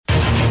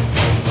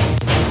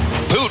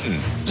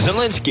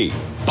Zelensky,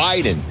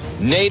 Biden,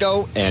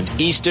 NATO, and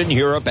Eastern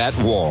Europe at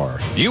war.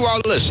 You are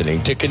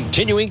listening to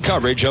continuing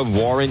coverage of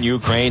war in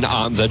Ukraine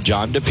on The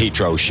John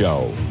DePetro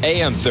Show.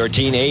 AM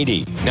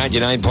 1380,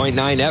 99.9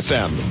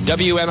 FM,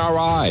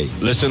 WNRI.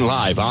 Listen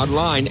live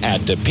online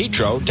at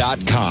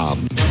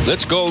DePetro.com.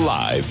 Let's go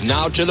live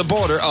now to the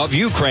border of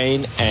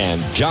Ukraine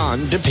and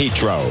John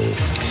DePetro.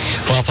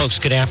 Well, folks,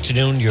 good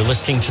afternoon. You're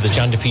listening to The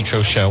John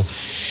DePetro Show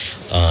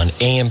on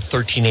AM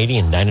 1380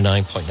 and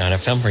 99.9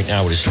 FM. Right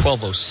now it is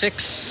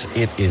 12:06.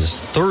 It is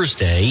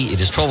Thursday.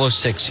 It is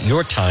 12:06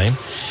 your time.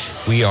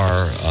 We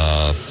are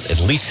at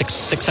least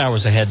six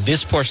hours ahead.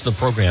 This portion of the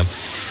program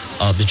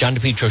of the John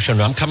DePetro Show.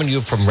 Now, I'm coming to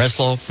you from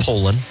Breslau,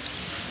 Poland,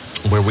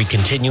 where we're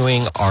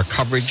continuing our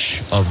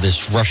coverage of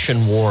this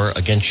Russian war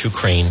against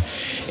Ukraine.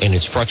 And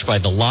it's brought to you by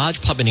the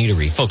Lodge Pub and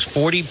Eatery. Folks,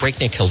 40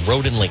 Breakneck Hill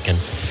Road in Lincoln.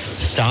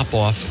 Stop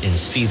off and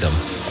see them.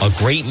 A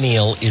great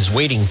meal is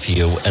waiting for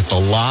you at the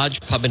Lodge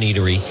Pub and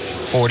Eatery,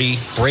 40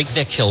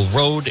 Breakneck Hill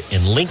Road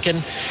in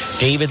Lincoln.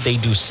 David, they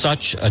do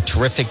such a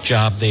terrific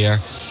job there,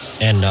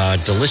 and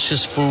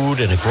delicious food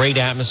and a great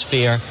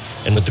atmosphere.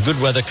 And with the good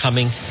weather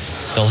coming,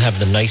 they'll have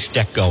the nice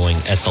deck going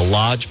at the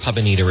Lodge Pub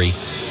and Eatery,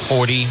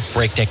 40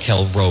 Breakneck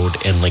Hill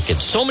Road in Lincoln.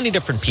 So many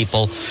different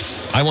people.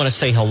 I want to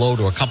say hello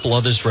to a couple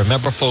others.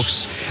 Remember,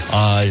 folks,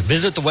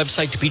 visit the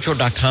website,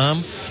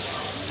 DePetro.com.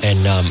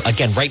 And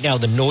again, right now,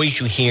 the noise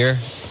you hear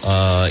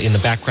in the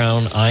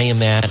background, I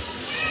am at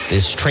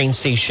this train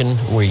station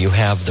where you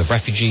have the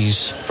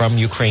refugees from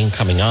Ukraine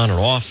coming on and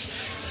off.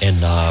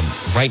 And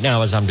right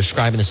now, as I'm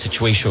describing the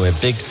situation, we have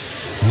big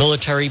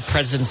military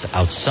presence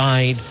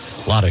outside,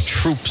 a lot of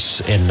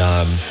troops. And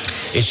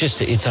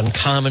it's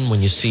uncommon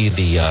when you see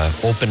the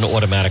open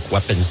automatic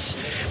weapons.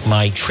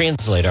 My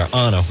translator,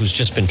 Anna, who's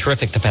just been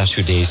terrific the past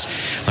few days,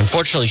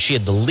 unfortunately, she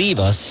had to leave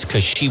us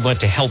because she went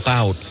to help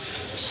out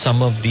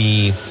some of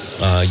the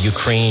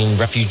Ukraine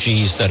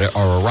refugees that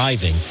are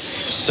arriving.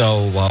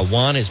 So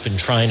Juan has been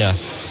trying to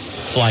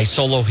fly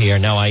solo here.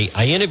 Now, I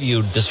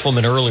interviewed this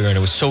woman earlier, and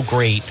it was so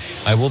great.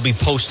 I will be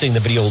posting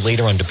the video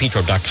later on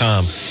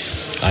DePetro.com.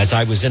 As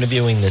I was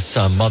interviewing this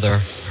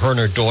mother, her and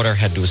her daughter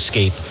had to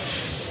escape.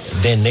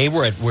 Then they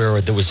were at where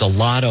there was a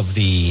lot of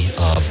the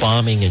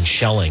bombing and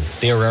shelling.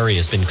 Their area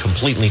has been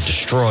completely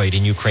destroyed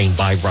in Ukraine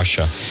by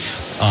Russia.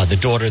 The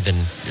daughter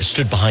then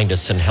stood behind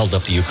us and held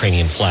up the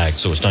Ukrainian flag,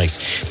 so it was nice.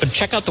 But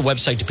check out the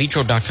website,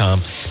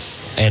 DePetro.com.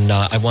 And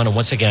I want to,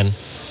 once again,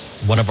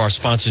 one of our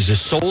sponsors is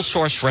Soul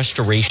Source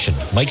Restoration,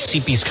 Mike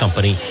Seepe's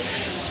company,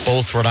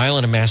 both Rhode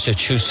Island and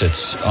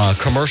Massachusetts,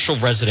 commercial,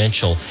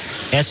 residential,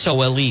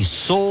 SOLE,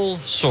 Soul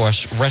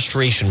Source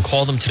Restoration.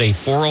 Call them today,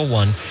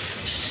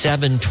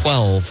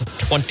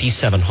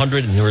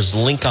 401-712-2700. And there is a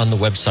link on the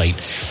website,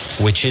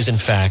 which is, in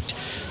fact,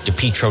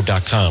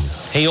 DePetro.com.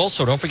 Hey,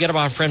 also, don't forget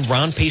about our friend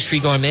Ron Pastry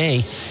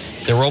Gourmet.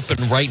 They're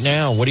open right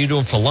now. What are you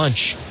doing for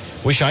lunch?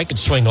 Wish I could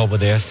swing over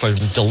there for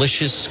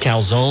delicious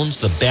calzones,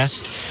 the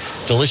best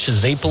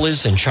delicious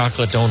Zapolas and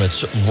chocolate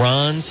donuts.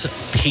 Ron's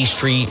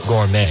Pastry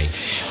Gourmet.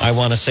 I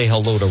want to say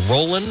hello to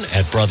Roland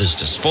at Brothers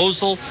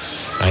Disposal.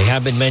 I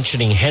have been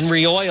mentioning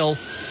Henry Oil.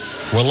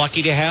 We're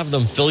lucky to have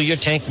them. Fill your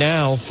tank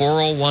now,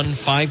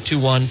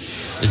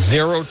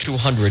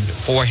 401-521-0200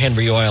 for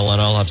Henry Oil.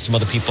 And I'll have some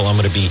other people I'm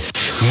going to be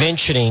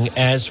mentioning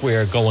as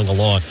we're going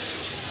along.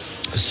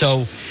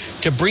 So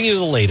to bring you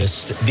the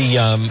latest,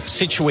 the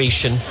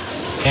situation,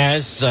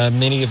 as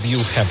many of you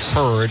have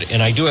heard,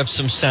 and I do have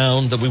some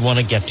sound that we want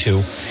to get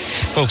to,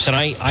 folks, and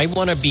I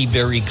want to be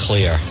very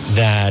clear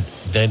that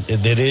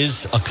it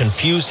is a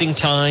confusing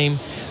time,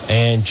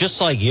 and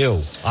just like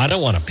you, I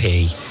don't want to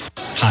pay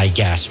high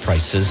gas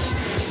prices.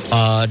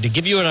 To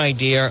give you an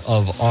idea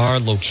of our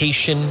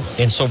location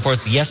and so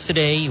forth,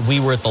 yesterday we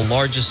were at the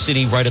largest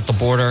city right at the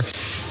border.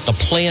 The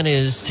plan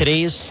is,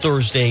 today is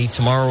Thursday,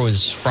 tomorrow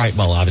is Friday.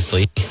 Well,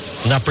 obviously,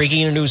 I'm not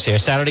breaking any news here.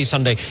 Saturday,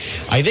 Sunday.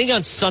 I think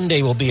on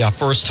Sunday will be our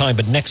first time,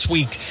 but next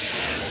week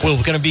we're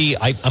going to be,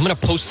 I'm going to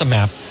post the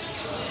map.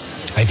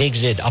 I think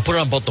I'll put it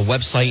on both the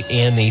website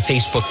and the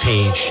Facebook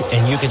page,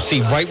 and you can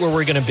see right where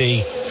we're going to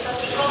be,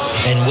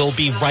 and we'll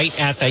be right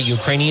at that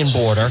Ukrainian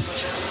border.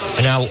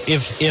 Now,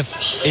 if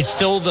it's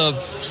still the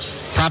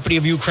property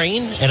of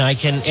Ukraine and I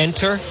can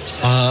enter,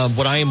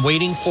 what I am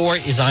waiting for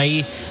is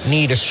I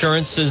need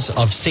assurances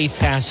of safe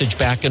passage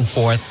back and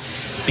forth,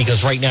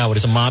 because right now it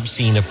is a mob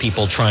scene of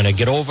people trying to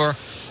get over.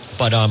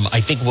 But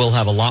I think we'll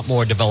have a lot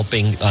more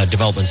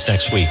developments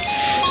next week.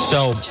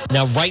 So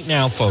now, right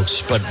now,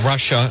 folks, but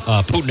Russia,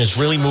 Putin is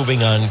really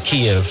moving on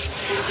Kiev,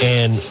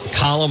 and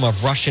column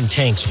of Russian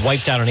tanks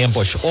wiped out an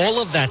ambush. All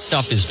of that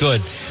stuff is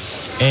good.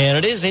 And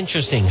it is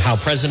interesting how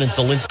President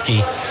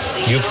Zelensky,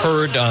 you've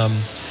heard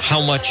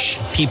how much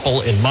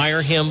people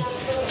admire him,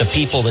 the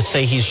people that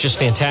say he's just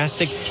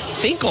fantastic.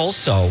 Think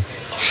also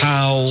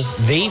how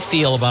they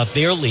feel about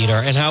their leader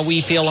and how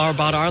we feel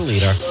about our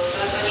leader.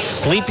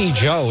 Sleepy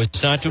Joe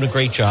is not doing a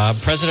great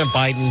job. President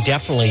Biden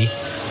definitely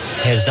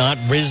has not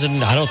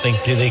risen, I don't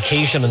think, to the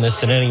occasion in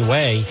this in any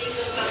way.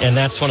 And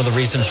that's one of the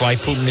reasons why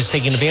Putin is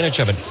taking advantage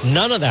of it.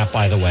 None of that,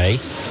 by the way,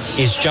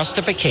 is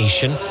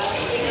justification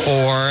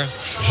for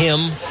him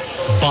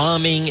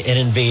bombing and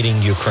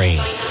invading Ukraine.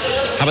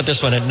 How about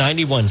this one? At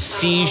 91,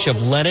 siege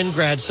of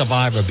Leningrad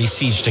survivor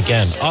besieged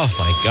again. Oh,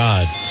 my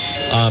God.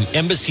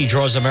 Embassy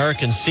draws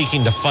Americans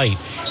seeking to fight.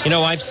 You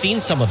know, I've seen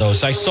some of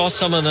those. I saw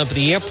some of them at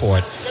the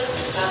airport.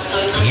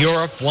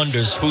 Europe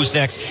wonders who's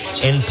next.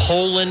 And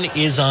Poland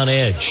is on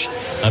edge.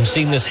 I'm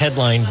seeing this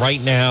headline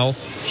right now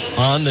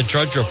on the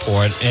Drudge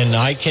Report, and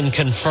I can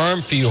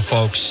confirm for you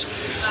folks,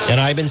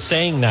 and I've been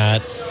saying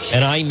that,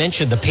 and I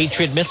mentioned the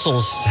Patriot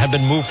missiles have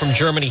been moved from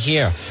Germany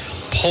here.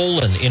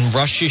 Poland in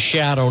Russia's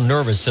shadow,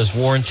 nervous as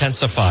war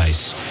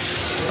intensifies.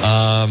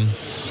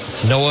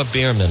 Noah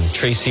Bierman,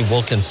 Tracy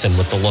Wilkinson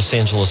with the Los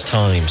Angeles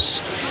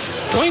Times.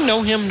 Do I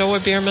know him, Noah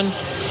Bierman?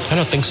 I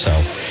don't think so.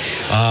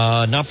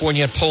 Not born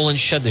yet, Poland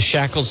shed the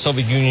shackles.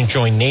 Soviet Union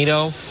joined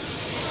NATO,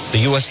 the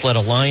U.S.-led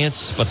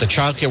alliance, but the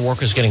child care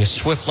workers getting a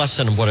swift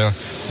lesson on what a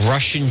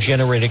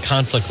Russian-generated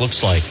conflict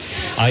looks like.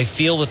 I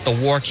feel that the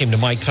war came to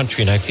my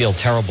country, and I feel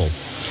terrible.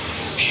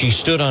 She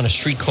stood on a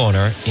street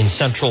corner in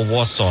central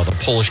Warsaw, the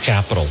Polish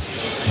capital,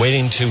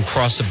 waiting to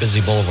cross a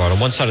busy boulevard. On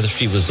one side of the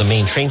street was the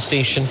main train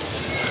station.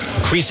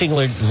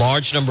 Increasingly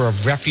large number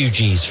of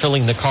refugees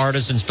filling the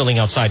corridors and spilling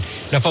outside.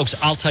 Now, folks,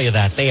 I'll tell you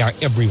that. They are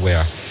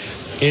everywhere.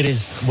 It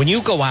is, when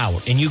you go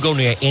out and you go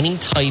near any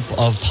type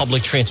of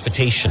public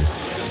transportation,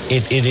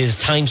 it is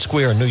Times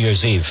Square on New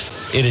Year's Eve.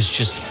 It is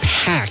just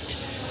packed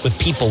with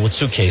people with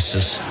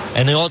suitcases.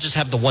 And they all just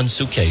have the one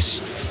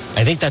suitcase.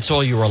 I think that's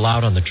all you were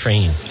allowed on the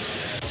train.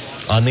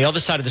 On the other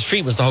side of the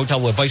street was the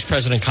hotel where Vice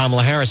President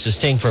Kamala Harris is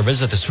staying for a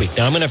visit this week.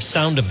 Now, I'm going to have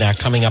sound of that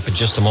coming up in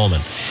just a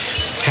moment.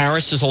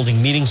 Harris is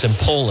holding meetings in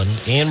Poland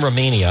and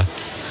Romania,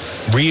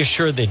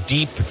 reassured that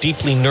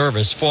deeply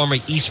nervous former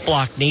East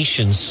Bloc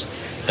nations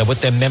that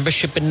with their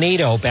membership in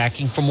NATO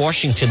backing from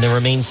Washington, they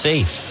remain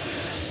safe.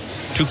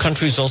 The two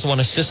countries also want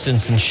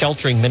assistance in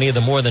sheltering many of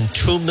the more than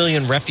 2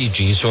 million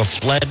refugees who have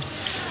fled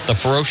the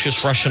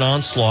ferocious Russian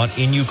onslaught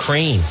in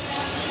Ukraine.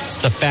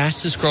 It's the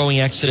fastest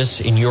growing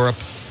exodus in Europe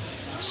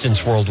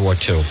since World War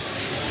II.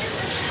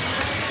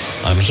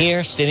 I'm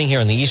here, standing here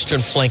on the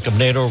eastern flank of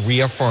NATO,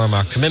 reaffirm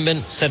our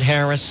commitment, said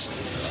Harris.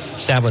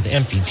 Stab with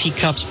empty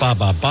teacups, ba,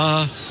 ba,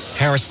 ba.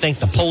 Harris thanked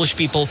the Polish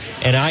people.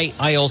 And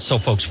I also,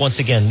 folks, once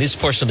again, this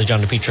portion of the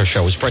John DePietro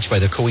Show was brought to you by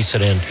the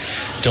Coesit Inn.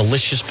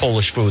 Delicious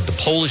Polish food. The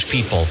Polish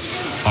people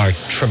are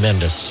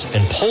tremendous.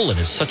 And Poland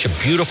is such a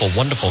beautiful,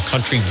 wonderful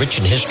country, rich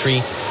in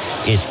history.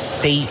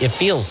 It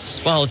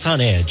feels, well, it's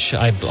on edge.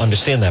 I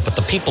understand that. But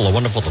the people are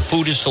wonderful. The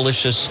food is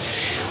delicious.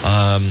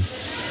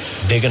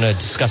 They're going to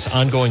discuss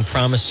ongoing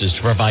promises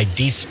to provide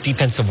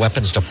defensive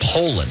weapons to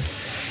Poland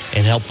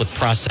and help with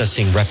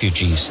processing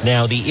refugees.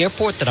 Now, the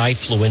airport that I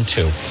flew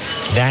into,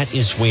 that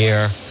is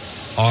where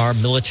our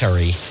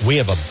military, we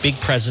have a big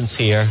presence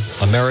here,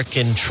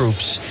 American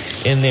troops,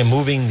 and they're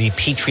moving the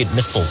Patriot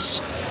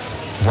missiles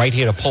right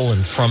here to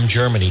Poland from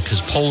Germany,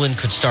 because Poland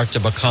could start to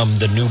become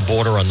the new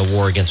border on the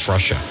war against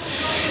Russia.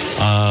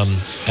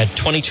 At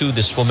 22,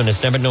 this woman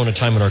has never known a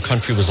time when her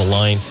country was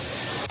aligned.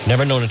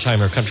 Never known a time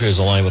her country was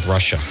aligned with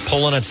Russia.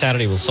 Poland on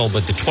Saturday will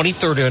celebrate the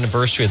 23rd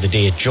anniversary of the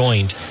day it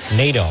joined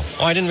NATO.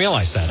 Oh, I didn't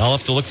realize that. I'll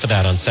have to look for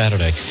that on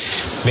Saturday.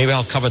 Maybe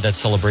I'll cover that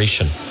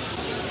celebration.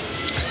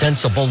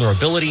 Sense of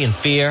vulnerability and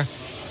fear,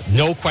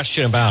 no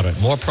question about it,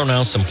 more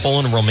pronounced in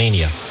Poland and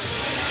Romania.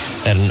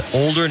 That an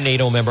older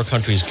NATO member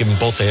country is given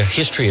both a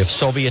history of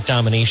Soviet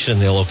domination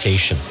and their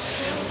location.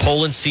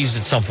 Poland sees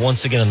itself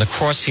once again in the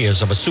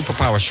crosshairs of a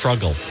superpower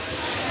struggle.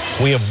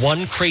 We have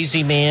one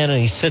crazy man and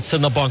he sits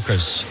in the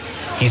bunkers.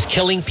 He's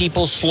killing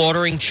people,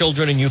 slaughtering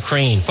children in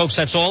Ukraine. Folks,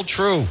 that's all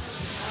true.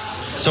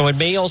 So it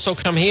may also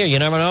come here. You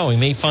never know. He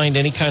may find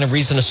any kind of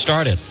reason to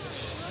start it.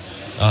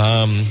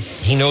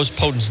 He knows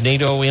Putin's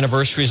NATO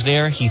anniversary is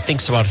near. He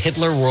thinks about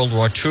Hitler, World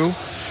War II,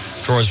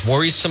 draws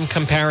worrisome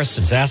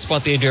comparisons, asks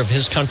about the idea of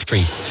his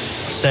country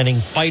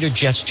sending fighter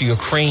jets to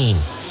Ukraine.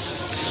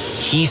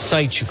 He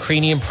cites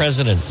Ukrainian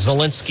President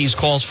Zelensky's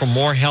calls for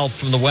more help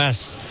from the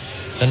West,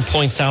 then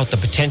points out the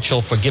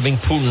potential for giving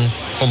Putin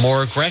for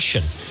more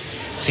aggression.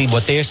 See,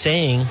 what they're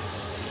saying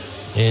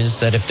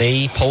is that if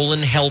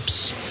Poland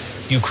helps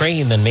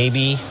Ukraine, then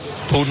maybe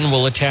Putin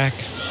will attack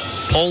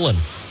Poland,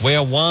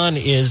 where Juan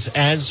is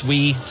as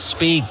we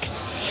speak.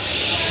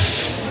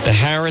 The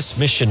Harris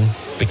mission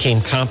became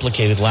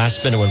complicated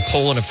last minute when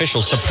Poland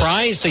officials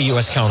surprised the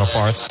U.S.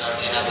 counterparts,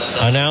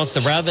 announced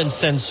that rather than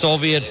send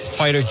Soviet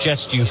fighter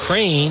jets to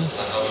Ukraine,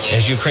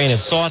 as Ukraine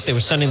had sought, they were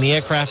sending the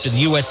aircraft to the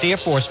U.S. Air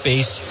Force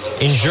Base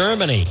in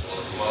Germany.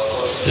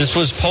 This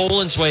was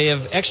Poland's way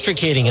of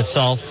extricating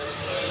itself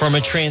from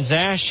a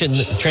transaction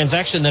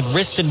that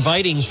risked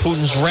inviting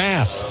Putin's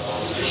wrath.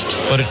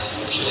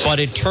 But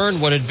it turned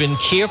what had been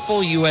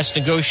careful U.S.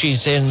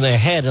 negotiations in their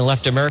head and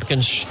left American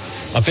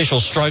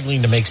officials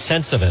struggling to make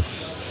sense of it.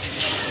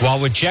 While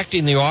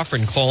rejecting the offer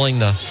and calling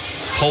the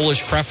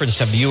Polish preference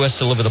to have the U.S.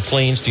 deliver the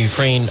planes to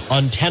Ukraine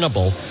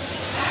untenable,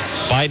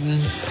 Biden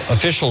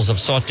officials have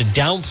sought to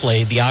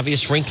downplay the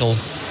obvious wrinkle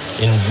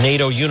in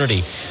NATO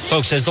unity.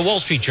 Folks, as the Wall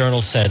Street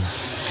Journal said,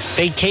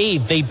 they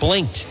caved, they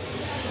blinked.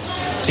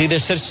 See,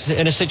 they're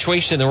in a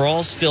situation, they're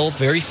all still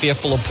very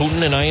fearful of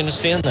Putin, and I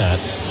understand that.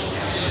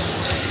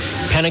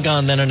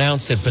 Pentagon then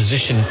announced it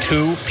positioned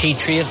 2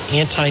 Patriot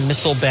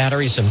anti-missile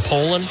batteries in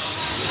Poland.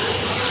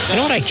 You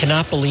know what I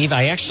cannot believe?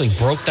 I actually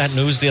broke that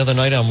news the other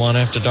night on One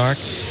After Dark.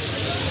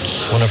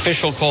 An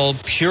official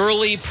called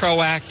purely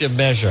proactive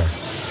measure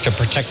to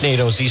protect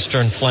NATO's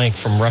eastern flank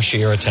from Russia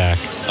air attack.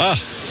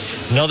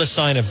 Another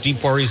sign of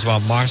deep worries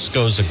about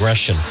Moscow's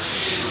aggression.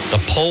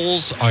 The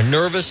Poles are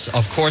nervous.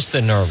 Of course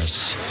they're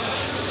nervous.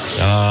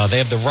 They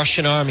have the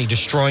Russian army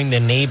destroying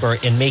their neighbor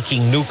and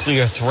making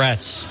nuclear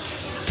threats.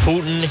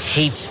 Putin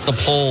hates the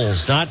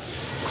Poles, not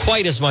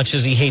quite as much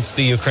as he hates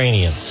the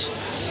Ukrainians.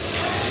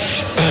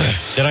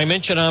 Did I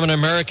mention I'm an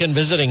American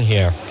visiting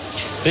here?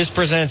 This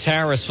presents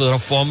Harris with a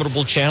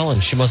formidable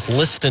challenge. She must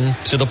listen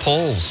to the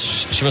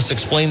Poles. She must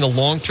explain the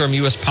long-term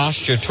U.S.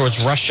 posture towards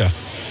Russia.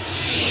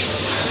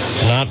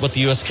 Not what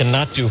the U.S.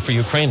 cannot do for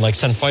Ukraine, like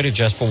send fighter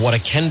jets, but what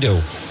it can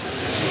do.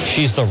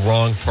 She's the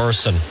wrong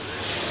person.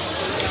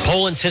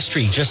 Poland's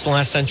history, just the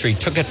last century,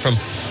 took it from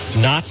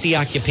Nazi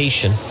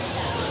occupation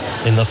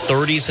in the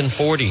 30s and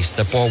 40s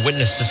that bore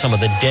witness to some of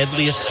the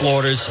deadliest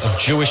slaughters of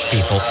Jewish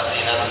people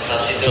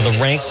to the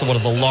ranks of one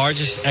of the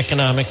largest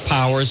economic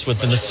powers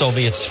within the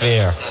Soviet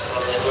sphere.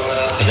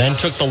 It then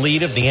took the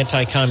lead of the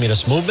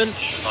anti-communist movement.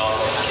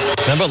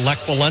 Remember Lech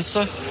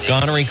Walesa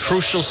garnering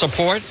crucial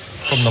support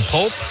from the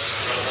Pope?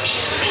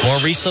 More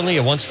recently,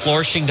 a once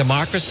flourishing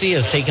democracy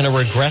has taken a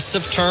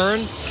regressive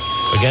turn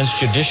against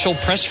judicial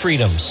press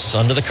freedoms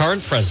under the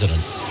current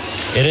president.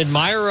 An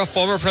admirer of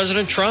former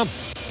President Trump,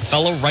 a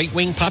fellow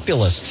right-wing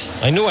populist.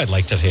 I knew I'd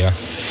liked it here.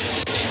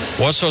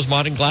 Warsaw's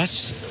modern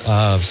glass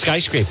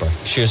skyscraper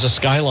shares a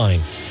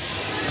skyline.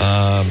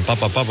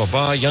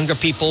 Younger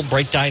people,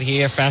 bright dyed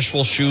hair,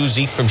 fashionable shoes,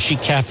 eat from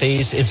chic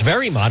cafes. It's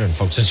very modern,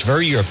 folks. It's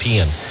very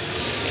European.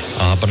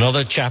 But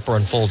another chapter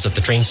unfolds at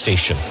the train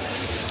station.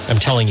 I'm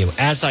telling you,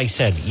 as I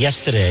said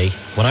yesterday,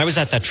 when I was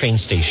at that train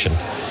station,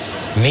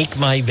 make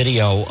my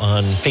video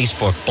on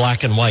Facebook,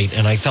 black and white,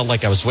 and I felt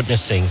like I was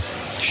witnessing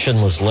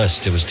Schindler's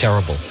List. It was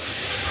terrible.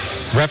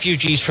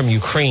 Refugees from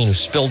Ukraine who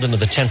spilled into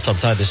the tents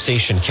outside the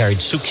station carried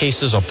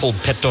suitcases or pulled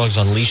pet dogs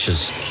on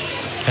leashes,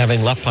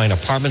 having left behind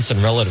apartments and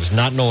relatives,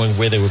 not knowing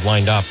where they would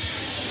wind up.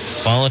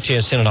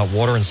 Volunteers handed out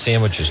water and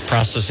sandwiches,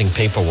 processing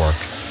paperwork.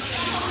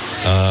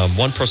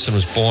 One person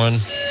was born,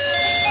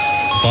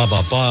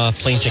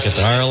 plane ticket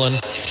to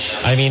Ireland.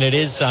 I mean, it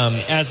is,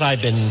 as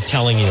I've been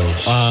telling you,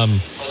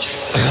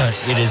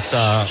 it's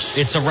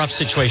a rough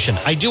situation.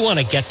 I do want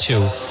to get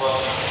to,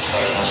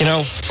 you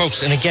know,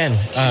 folks, and again,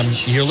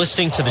 you're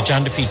listening to the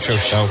John DePietro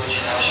Show.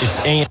 It's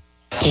AM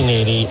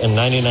 1880 and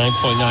 99.9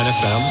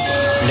 FM.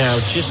 Now,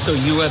 just so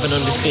you have an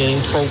understanding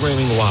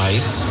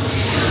programming-wise,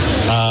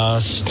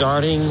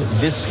 starting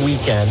this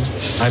weekend,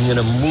 I'm going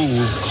to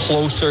move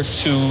closer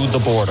to the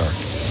border.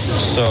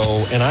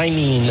 So, and I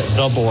mean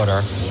the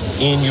border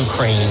in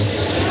Ukraine,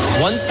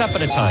 one step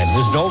at a time.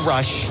 There's no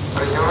rush.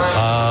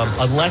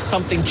 Unless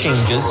something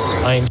changes,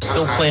 I am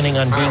still planning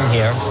on being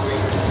here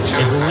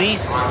at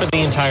least for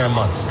the entire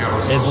month,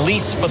 at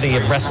least for the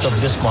rest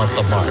of this month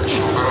of March.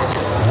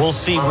 We'll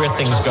see where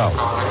things go.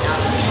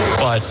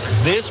 But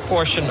this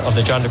portion of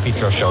the John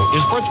DePietro Show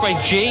is brought to you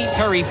by J.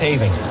 Perry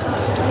Paving.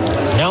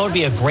 Now would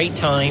be a great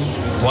time.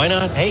 Why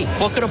not? Hey,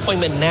 book an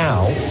appointment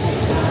now.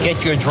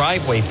 Get your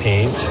driveway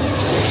paved.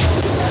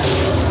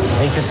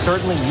 They could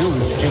certainly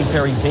use J.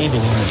 Perry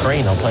Paving in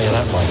Ukraine, I'll tell you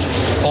that much.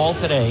 Call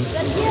today.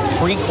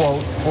 Free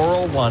quote,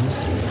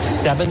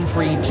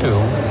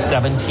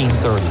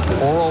 401-732-1730.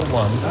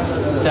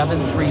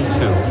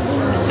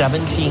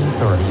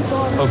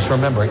 401-732-1730. Folks,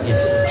 remember,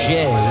 it's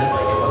J.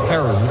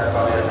 Perry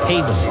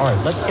Paving. All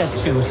right, let's get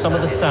to some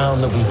of the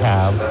sound that we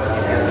have.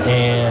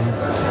 And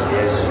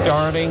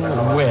starting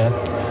with,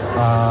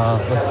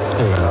 let's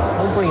see.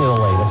 We'll bring you the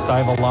latest. I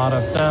have a lot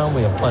of sound.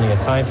 We have plenty of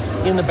time.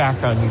 In the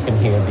background, you can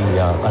hear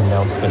the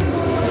announcements.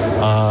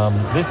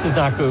 This is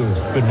not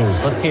good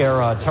news. Let's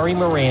hear Terry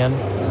Moran,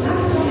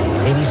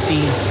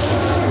 ABC's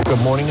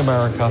Good Morning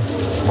America.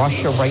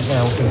 Russia right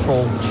now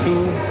controls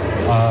 2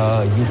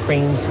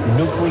 Ukraine's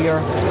nuclear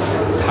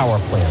power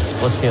plants.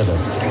 Let's hear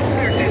this.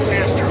 Nuclear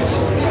disaster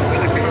looms over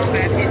the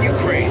combat in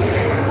Ukraine.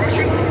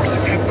 Russian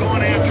forces have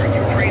gone after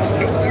Ukraine's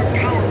nuclear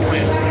power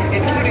plants,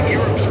 including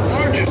Europe's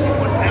largest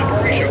one,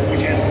 Zaporizhzhia,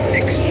 which has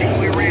 6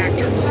 nuclear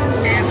reactors,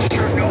 and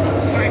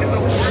Chernobyl, site of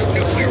the worst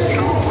nuclear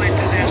power plant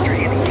disaster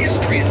in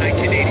history in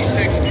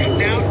 1986,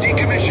 now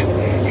decommissioned.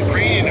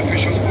 Ukrainian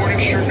officials warning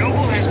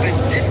Chernobyl has been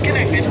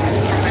disconnected from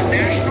the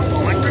national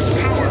electric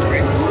power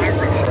grid by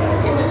Russia.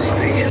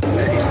 Installation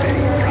that is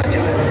very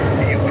fragile.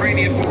 The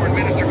Ukrainian foreign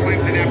minister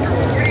claims that after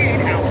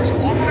 48 hours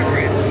off the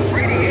grid,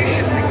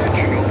 radiation leaks at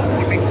Chernobyl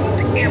would be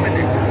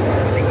imminent.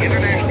 The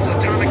International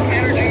Atomic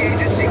Energy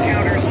Agency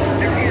counters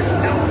there is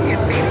no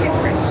immediate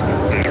risk.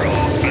 They're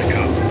all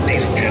backup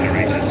diesel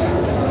generators.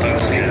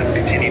 Those can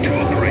continue to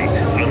operate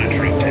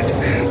uninterrupted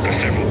for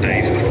several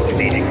days before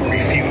needing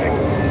refueling.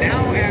 Now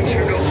at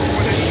Chernobyl,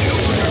 more than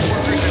 200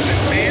 workers have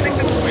been manning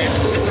the plant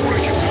since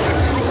Russia took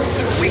control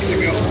 2 weeks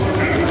ago.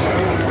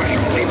 Russia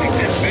releasing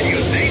this video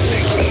they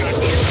say was shot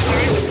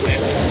inside the plant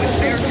with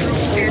their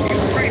troops and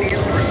Ukrainian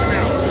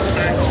personnel.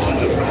 That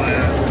cause of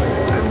fire.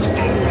 That's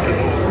all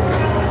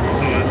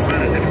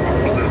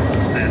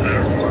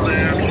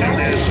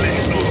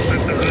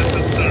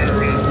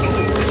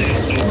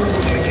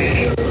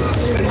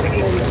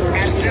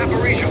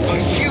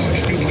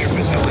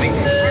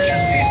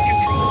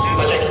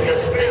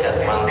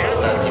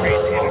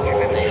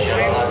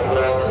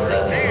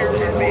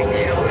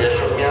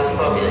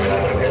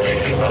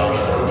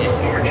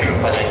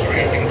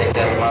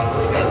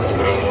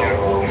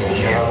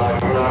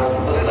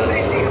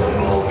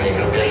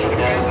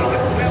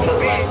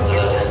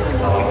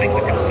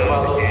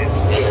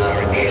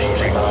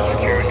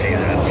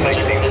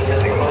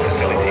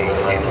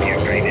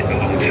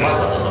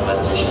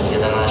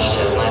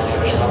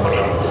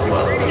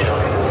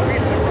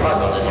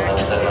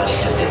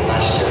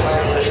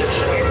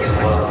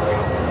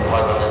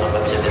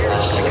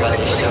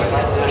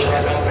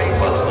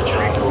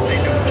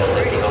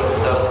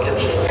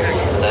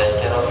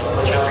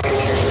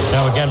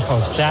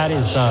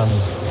is,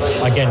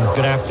 again,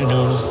 good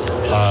afternoon.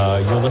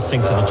 You're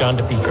listening to the John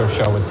DePietro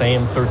Show. It's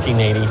AM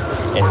 1380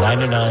 and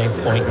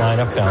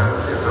 99.9 FM.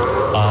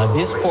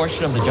 This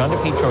portion of the John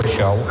DePietro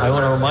Show, I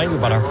want to remind you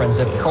about our friends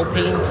at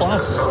Propane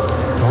Plus.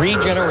 3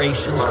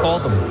 generations. Call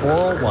them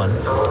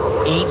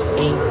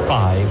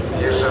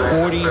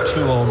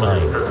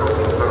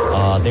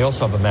 401-885-4209. They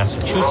also have a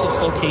Massachusetts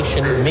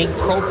location. Make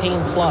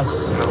Propane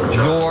Plus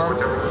your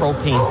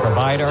propane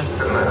provider.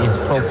 It's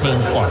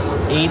Propane Plus,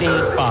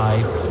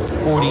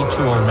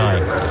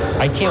 885-4209.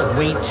 I can't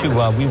wait to,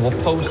 we will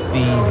post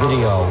the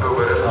video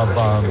of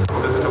the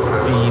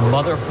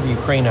mother from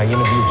Ukraine I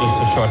interviewed just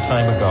a short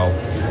time ago,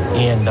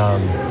 and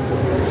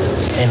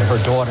her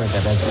daughter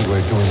that, as we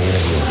were doing the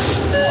interview,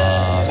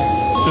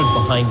 stood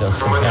behind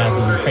us and had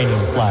the Ukrainian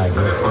flag. It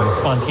was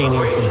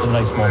spontaneous. It was a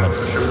nice moment.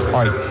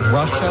 All right,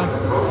 Russia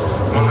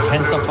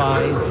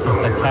intensifies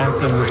its attack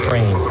in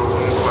Ukraine.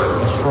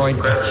 Destroyed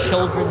a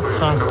children's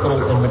hospital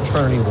and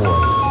maternity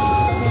ward.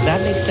 Does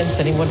that make sense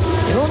to anyone?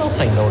 You know what else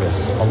I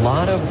notice? A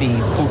lot of the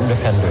Putin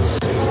defenders,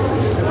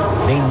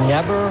 they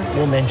never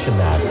will mention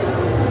that.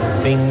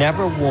 They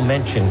never will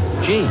mention,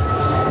 gee,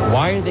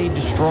 why are they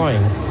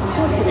destroying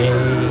a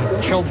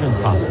children's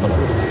hospital?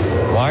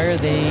 Why are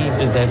they,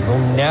 they'll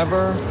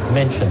never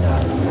mention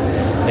that.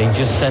 They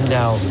just send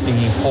out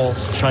the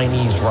false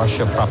Chinese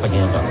Russia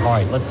propaganda. All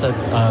right, let's,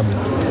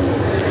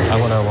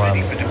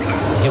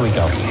 here we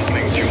go.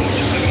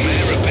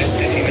 This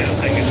city now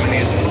saying as many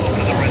as half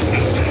of the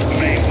residents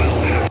may well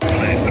have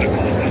fled, but of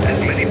course,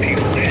 as many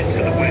people head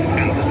to the west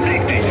and to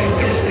safety,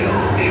 there are still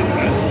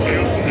hundreds,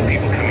 thousands of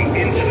people coming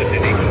into the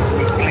city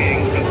who are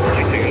fleeing the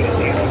fighting. And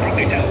you can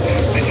probably tell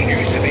this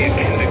used to be a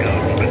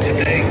kindergarten, but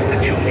today the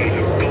children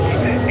have gone.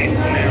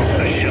 It's now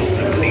a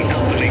shelter for the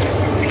elderly who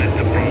fled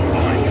the front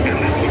lines. And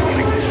this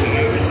morning,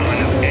 no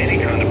sign of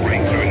any kind of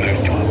breakthrough in those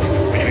talks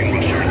between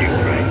Russia and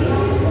Ukraine.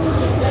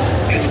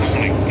 This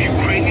morning,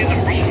 Ukrainian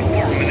and Russian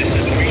foreign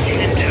ministers meeting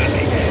in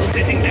Turkey,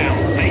 sitting down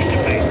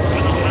face-to-face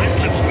for the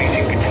last level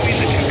meeting between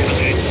the two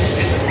countries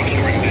since Russia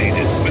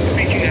invaded. But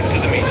speaking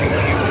after the meeting,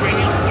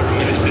 Ukrainian Foreign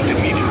Minister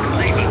Dmytro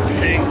Kuleba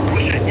saying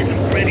Russia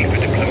isn't ready for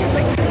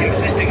diplomacy,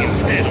 insisting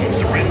instead on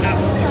surrender,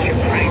 which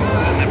Ukraine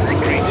will never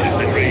agree to.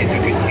 And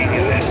we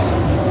hear this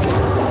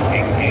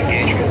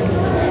engagement.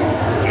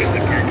 What is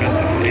the purpose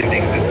of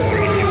ending the war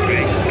in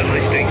Ukraine? The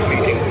high-stakes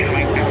meeting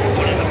coming after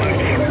one of the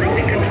most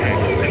horrific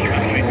attacks the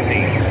country's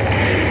seen.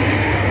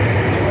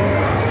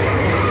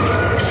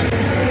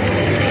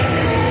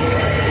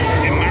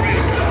 In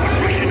Mariupol, a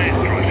Russian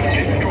airstrike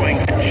destroying a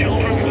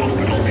children's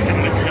hospital and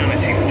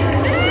maternity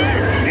ward.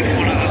 It's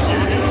one of the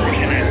largest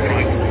Russian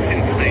airstrikes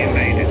since they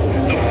invaded.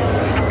 The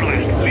force of the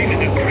blast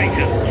leaving a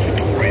crater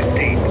stories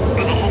deep,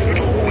 but the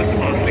hospital was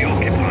sparsely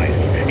occupied.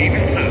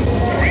 Even so,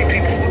 3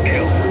 people were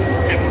killed,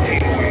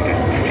 17 wounded.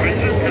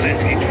 President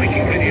Zelensky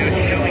tweeting videos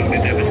showing the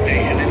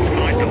devastation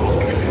inside the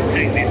hospital,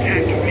 saying the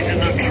attack is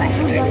an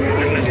atrocity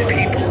and that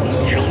people,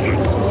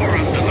 children, were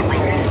under the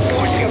rubble.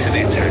 Pointing to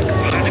the attack,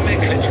 Vladimir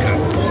Klitschko,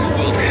 former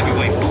world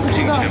heavyweight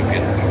boxing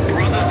champion,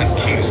 brother of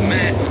Kiev's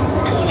mayor,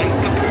 calling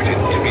for Putin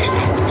to be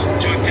stopped.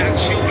 To attack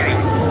children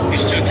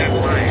is to attack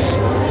life.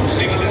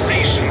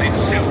 Civilization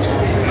itself.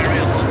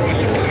 Mariupol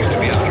was supposed to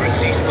be under a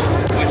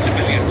ceasefire where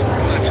civilians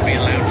were to be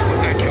allowed to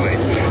evacuate,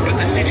 but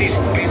the city's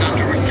been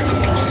under a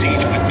total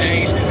siege for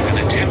days, and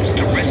attempts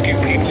to rescue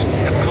people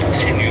have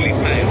continually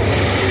failed.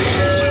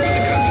 All over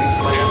the country,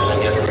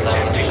 thousands are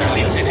attempting to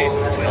leave cities.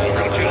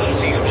 Regional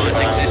ceasefires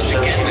exist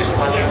again this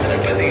morning,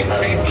 but these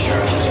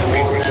safeguards have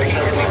been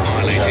repeatedly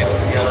violated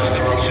by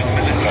the Russian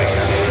military.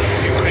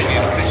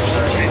 Ukrainian officials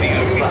say the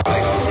only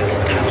place where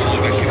substantial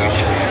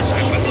evacuation has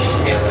happened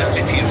is the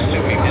city of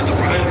Sumy near the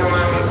Russian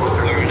border,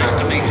 where an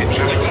estimated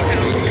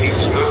 20,000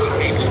 people were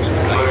able to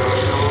flee.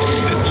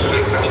 This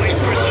morning, Vice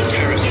President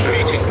Harris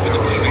meeting with the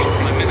Polish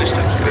Prime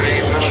Minister. The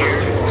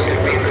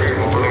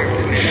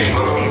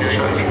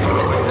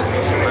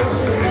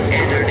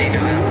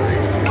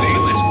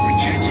US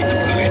rejecting the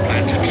Polish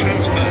plan to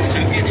transfer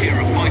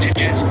Soviet-era fighter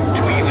jets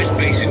to a US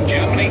base in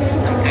Germany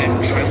and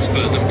then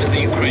transfer them to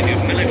the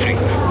Ukrainian military,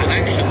 an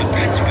action the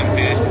Pentagon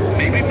fears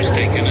may be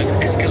mistaken as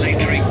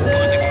escalatory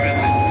by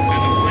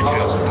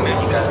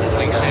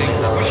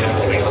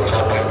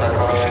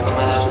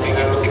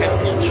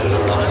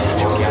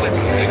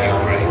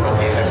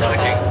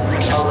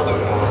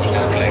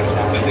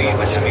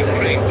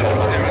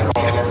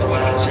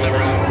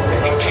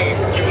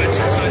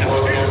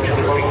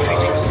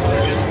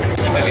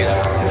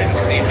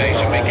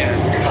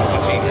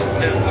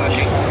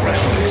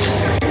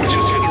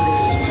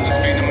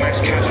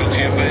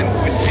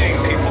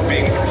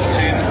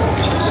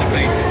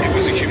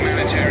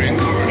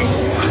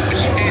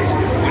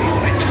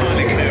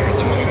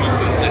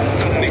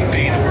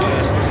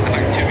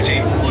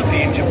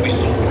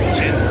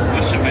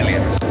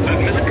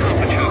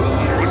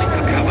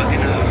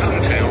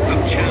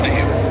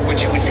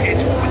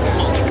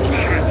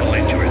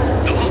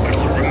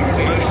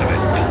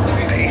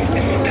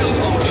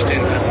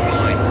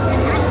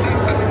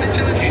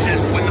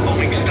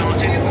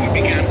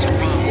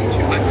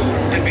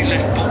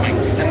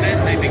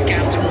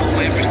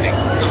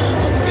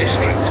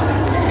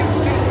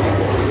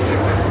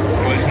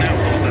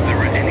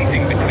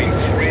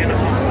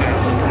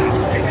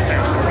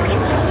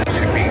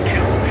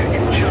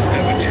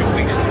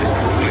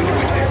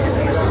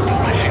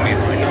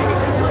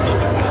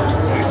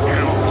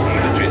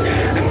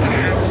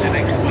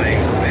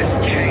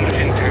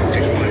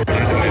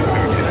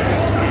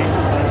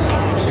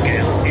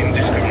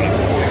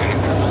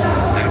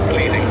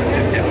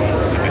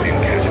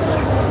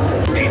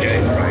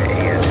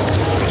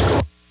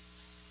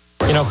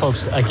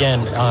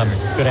again,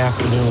 good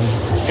afternoon.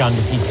 It's John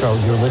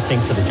DePietro. You're listening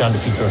to the John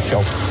DePietro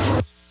Show.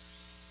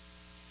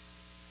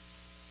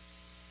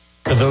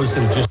 For those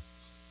that are just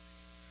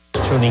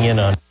tuning in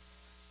on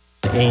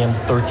AM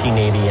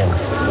 1380 and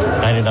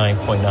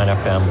 99.9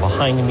 FM,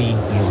 behind me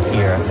you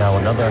hear now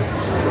another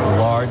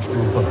large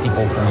group of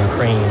people from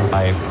Ukraine.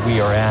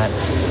 We are at,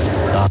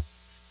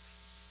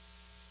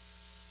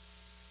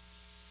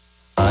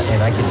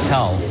 and I can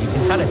tell, you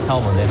can kind of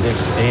tell when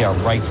they are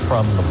right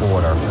from the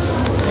border,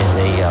 and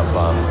they have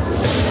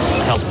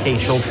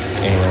Calcation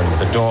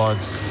and the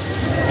dogs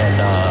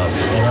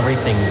and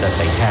everything that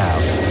they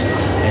have.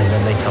 And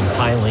then they come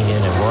piling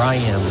in, and where I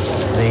am,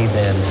 they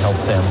then help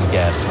them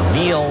get a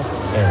meal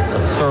and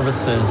some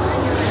services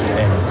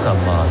and some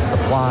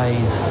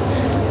supplies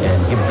and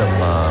give them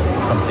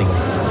something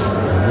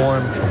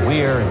warm to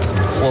wear and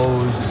some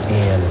clothes.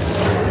 And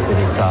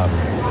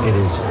it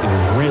is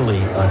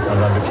really an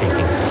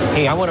undertaking.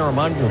 Hey, I want to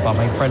remind you about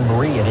my friend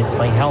Marie and It's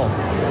My Health,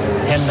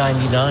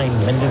 1099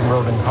 Menden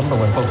Road in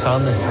Cumberland. Folks,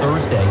 on this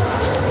Thursday,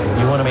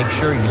 you want to make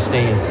sure you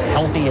stay as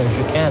healthy as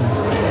you can.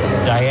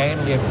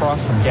 Diagonally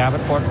across from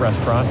Davenport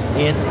Restaurant,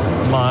 It's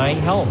My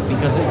Health,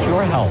 because it's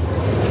your health.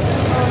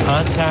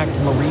 Contact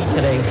Marie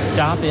today.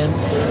 Stop in.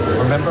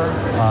 Remember,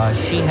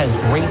 she has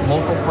great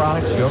local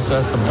products. She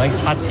also has some nice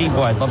hot tea.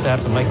 Boy, I'd love to have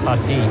some nice hot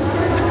tea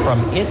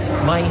from It's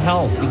My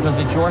Health, because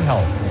it's your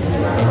health.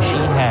 And she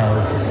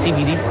has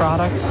CBD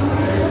products,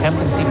 hemp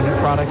and CBD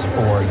products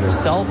for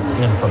yourself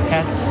and for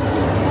pets.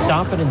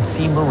 Stop in and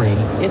see Marie.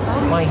 It's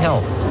My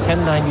Health,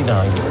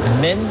 1099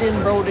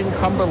 Menden Road in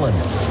Cumberland,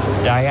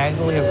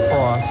 diagonally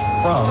across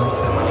from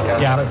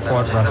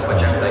Davenport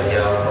Restaurant.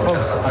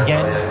 Folks,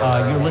 again,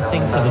 you're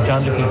listening to the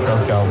John DePietro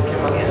Show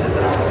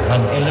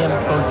on AM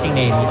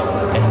 1380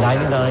 and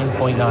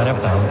 99.9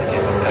 FM.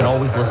 You can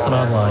always listen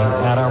online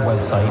at our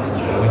website,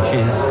 which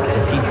is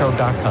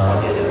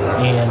depetro.com.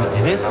 And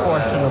this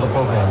portion of the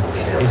program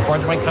is brought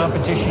to by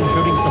Competition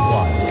Shooting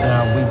Supplies.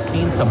 Now, we've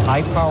seen some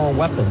high-power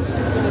weapons.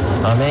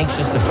 I'm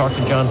anxious to talk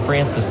to John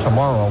Francis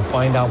tomorrow,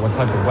 find out what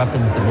type of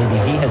weapons that maybe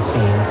he has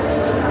seen.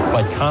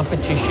 But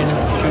Competition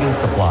Shooting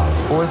Supplies,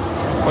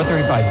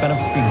 435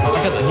 Benefit Street.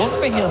 Look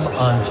for him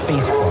on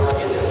Facebook,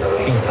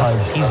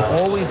 because he's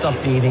always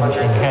updating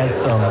and has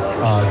some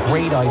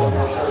great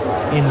items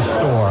in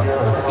store,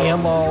 both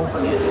ammo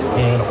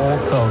and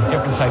also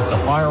different types of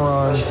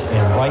firearms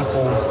and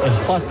rifles.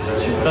 And plus,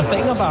 the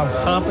thing about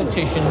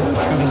Competition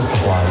Shooting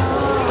Supplies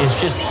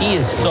is just he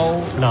is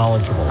so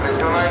knowledgeable.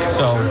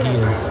 So he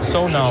is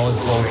so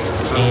knowledgeable,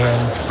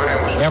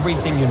 and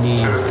everything you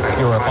need if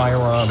you're a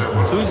firearm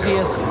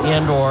enthusiast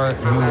and or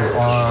you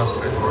are,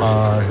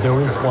 there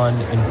is one,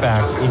 in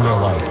fact, in your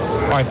life.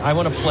 All right, I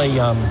want to play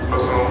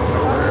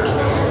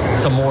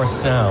some more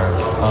sound.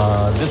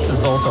 This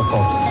is also,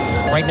 folks,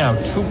 right now,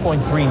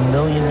 2.3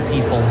 million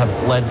people have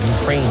fled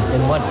Ukraine.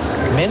 And what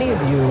many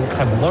of you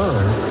have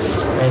learned,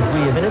 as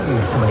we have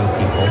interviewed so many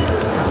people,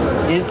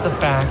 is the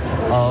fact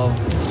of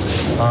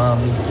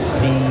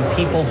the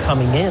people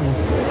coming in,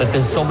 that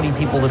there's so many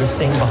people that are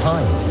staying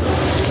behind.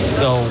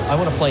 So I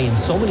want to play in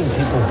so many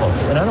people, folks,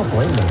 and I don't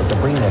blame them, but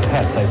they're bringing their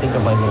pets. I think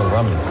it might be a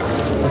rummy.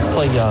 Let's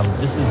play,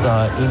 this is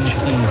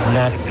ABC's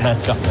Matt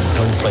Gutman.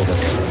 Let me play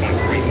this.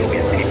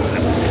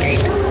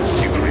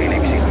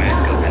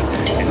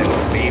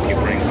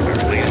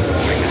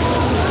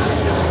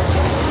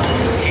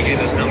 TJ,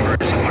 those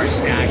numbers are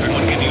staggering. I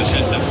want to give you a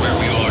sense of where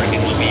we are in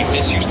Lviv.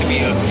 This used to be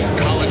a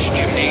college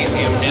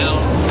gymnasium. Now,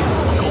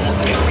 almost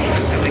every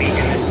facility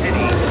in the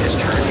city has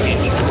turned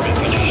into a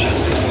refugee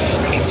shelter.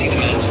 You can see the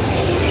mats on the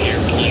floor here,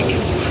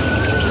 blankets, a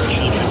couple of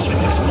children's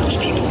drugs. Most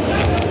people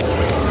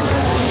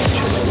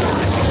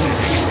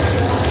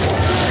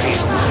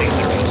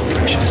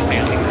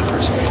family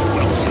members,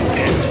 but also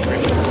pets,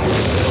 friends.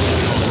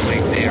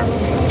 Right there,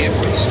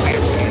 every square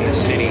room in the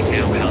city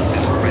now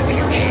houses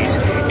refugees.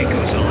 It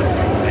goes on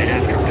bed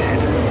after bed,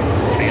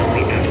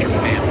 family after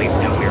family.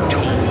 Now we're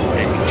told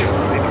that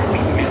internally there will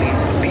be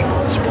millions of people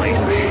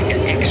displaced,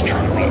 and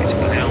externally it's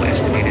now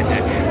estimated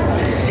that up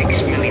to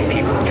 6 million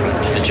people are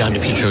trying to... The John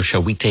DePietro Show,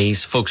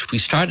 weekdays. Folks, we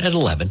start at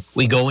 11.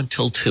 We go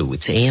until 2.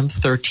 It's AM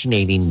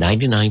 1380,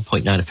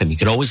 99.9 FM. You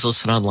can always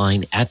listen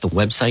online at the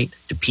website,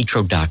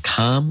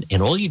 depetro.com.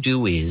 And all you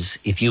do is,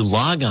 if you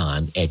log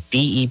on at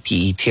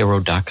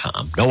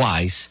depetro.com, no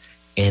eyes,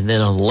 and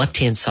then on the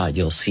left-hand side,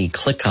 you'll see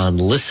click on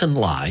Listen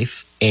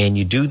Live, and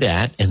you do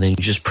that, and then you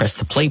just press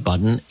the play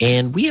button.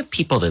 And we have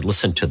people that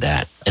listen to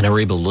that and are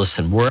able to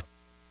listen.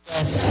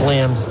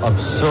 Slams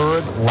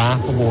absurd,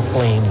 laughable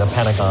claim the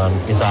Pentagon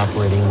is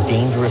operating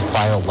dangerous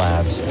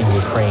biolabs in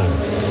Ukraine.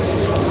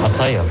 I'll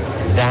tell you,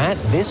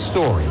 this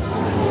story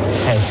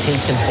has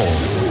taken hold,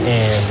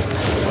 and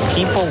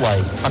people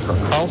like Tucker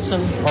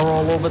Carlson are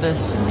all over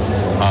this.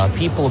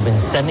 People have been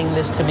sending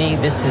this to me.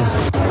 This is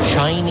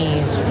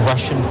Chinese,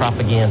 Russian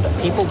propaganda.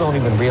 People don't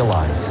even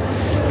realize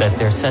that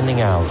they're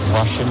sending out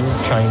Russian,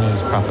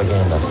 Chinese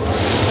propaganda.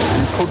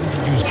 Putin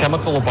could use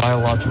chemical or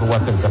biological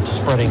weapons after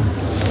spreading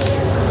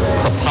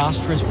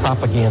preposterous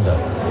propaganda.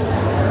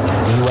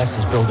 The U.S.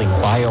 is building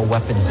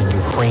bioweapons in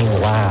Ukraine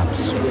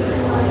labs.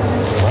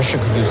 Russia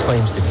could use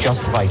claims to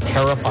justify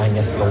terrifying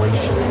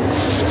escalation.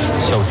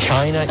 So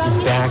China is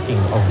backing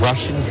a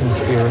Russian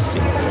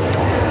conspiracy.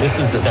 This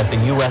is that the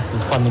U.S.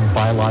 is funding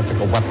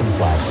biological weapons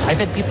labs. I've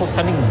had people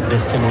sending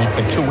this to me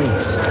for 2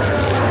 weeks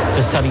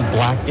to study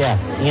Black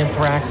Death,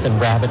 anthrax, and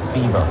rabbit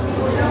fever.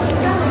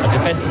 A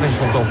defense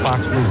official told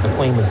Fox News the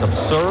claim is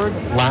absurd,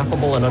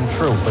 laughable, and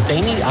untrue. But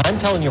I'm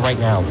telling you right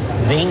now,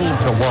 they need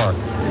to work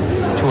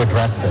to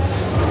address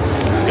this.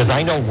 Because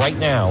I know right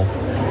now,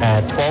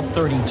 at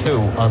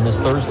 12:32 on this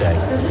Thursday,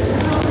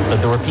 that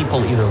there were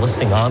people either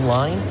listening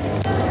online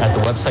at the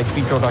website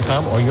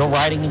petro.com, or you're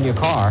riding in your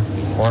car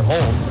or at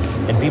home,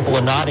 and people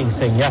are nodding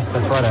saying, yes,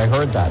 that's right, I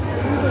heard that.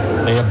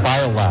 They have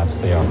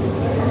biolabs there.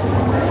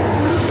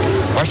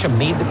 Russia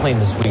made the claim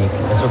this week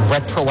as a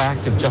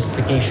retroactive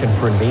justification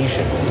for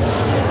invasion.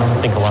 I don't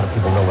think a lot of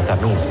people know what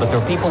that means, but there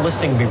are people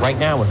listening to me right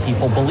now and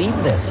people believe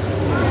this.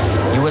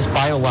 U.S.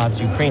 biolabs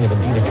Ukraine have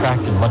indeed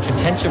attracted much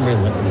attention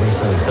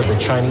recently, said the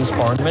Chinese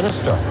foreign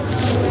minister.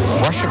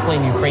 Russia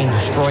claimed Ukraine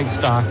destroyed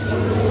stocks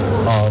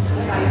of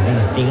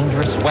these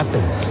dangerous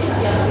weapons.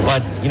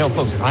 But,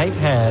 folks, I've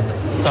had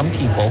some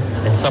people,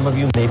 and some of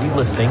you may be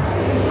listening,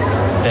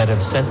 that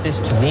have sent this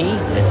to me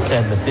and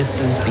said that this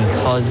is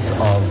because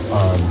of,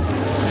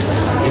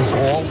 this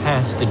all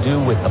has to do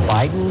with the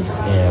Bidens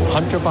and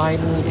Hunter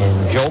Biden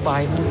and Joe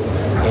Biden.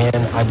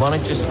 And I want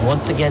to just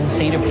once again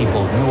say to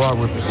people, you are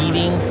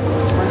repeating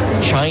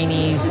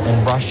Chinese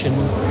and Russian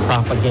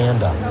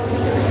propaganda.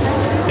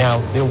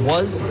 Now, there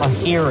was a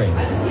hearing,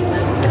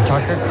 and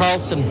Tucker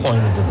Carlson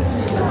pointed to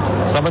this.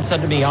 Someone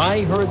said to me,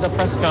 I heard the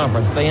press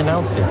conference. They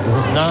announced it. It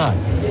was not.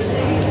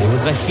 It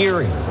was a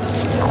hearing.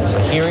 It was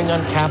a hearing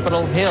on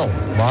Capitol Hill.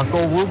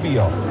 Marco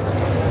Rubio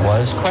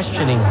was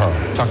questioning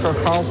her. Tucker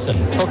Carlson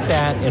took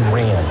that and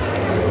ran.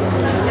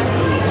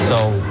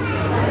 So,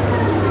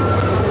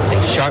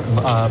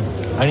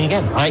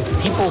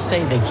 people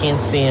say they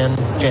can't stand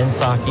Jen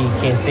Psaki,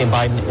 can't stand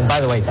Biden. And by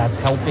the way, that's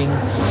helping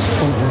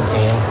Putin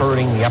and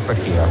hurting the effort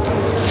here.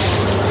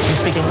 You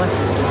speak English?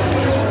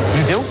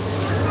 You do?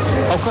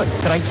 Oh, good.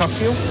 Can I talk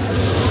to you?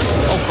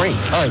 Oh, great.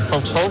 All right,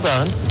 folks, hold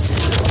on.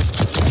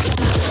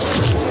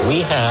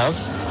 We have,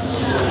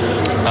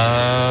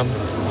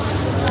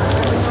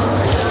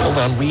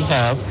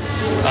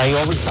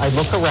 I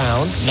look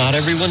around. Not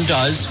everyone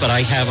does, but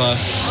I have a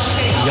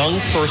young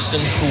person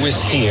who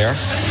is here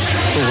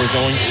who we're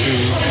going to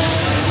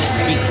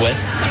speak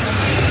with.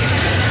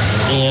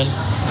 And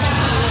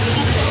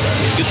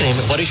you can name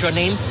it. What is your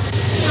name?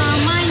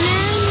 My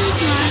name is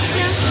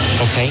Marcia.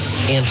 Okay.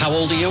 And how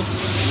old are you?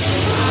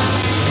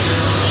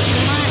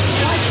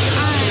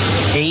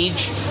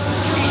 Age?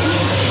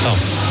 Oh,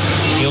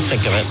 you'll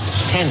think of it.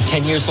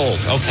 10 years old.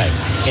 Okay.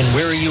 And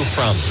where are you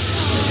from?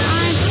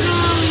 I'm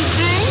from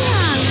Ukraine,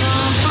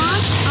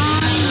 but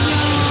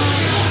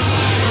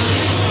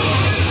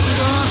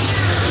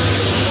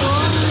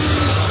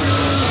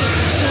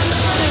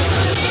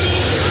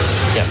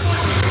Yes.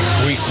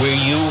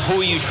 Who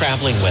are you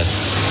traveling with?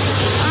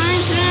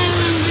 I'm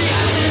traveling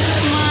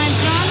with my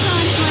brother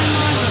and my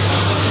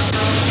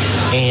mother.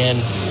 And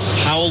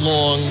how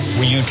long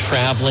were you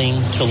traveling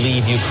to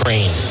leave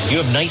Ukraine? You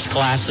have nice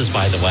glasses,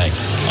 by the way.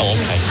 Oh,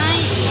 okay.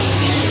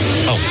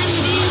 Oh.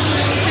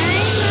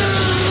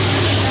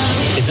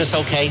 Is this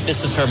okay?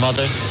 This is her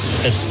mother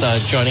that's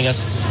joining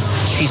us.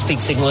 She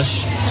speaks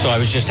English, so I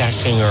was just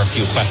asking her a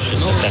few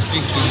questions.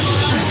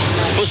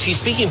 Well, she's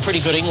speaking pretty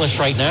good English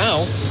right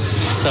now.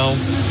 So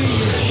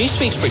she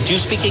speaks, but do you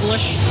speak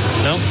English?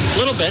 No? A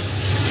little bit.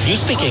 You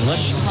speak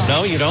English?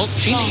 No, you don't?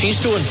 She's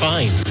doing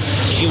fine.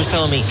 She was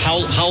telling me,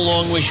 how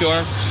long was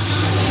your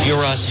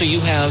so you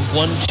have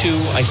 1, 2,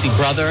 I see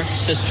brother,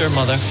 sister,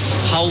 mother.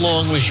 How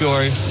long was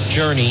your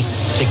journey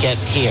to get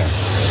here?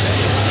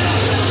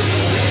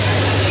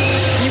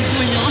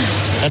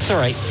 That's all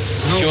right.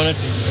 Do you want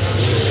to?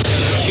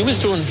 You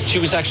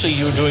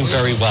were doing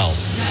very well.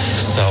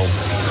 So,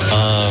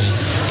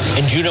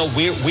 and do you know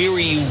where are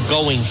you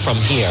going from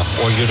here,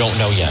 or you don't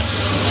know yet?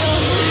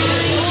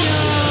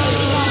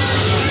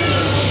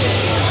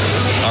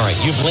 All right,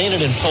 you've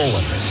landed in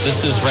Poland.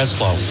 This is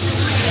Reslo,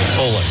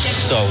 Poland.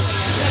 So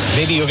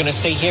maybe you're going to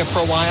stay here for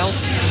a while?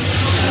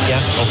 Yeah?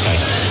 Okay.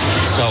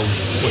 So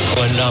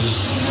when,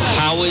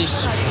 how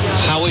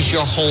is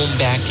your home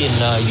back in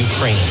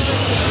Ukraine?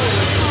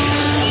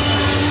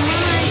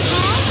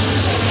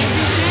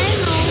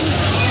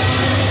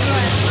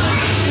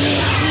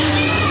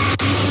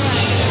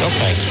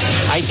 Okay.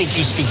 I think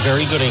you speak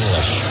very good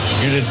English.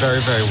 You did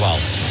very, very well.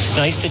 It's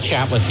nice to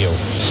chat with you.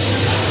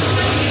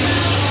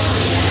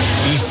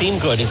 You seem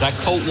good. Is that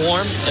coat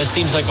warm? That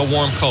seems like a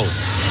warm coat.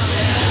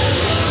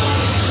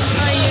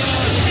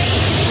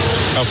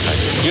 Okay.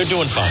 You're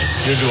doing fine.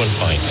 You're doing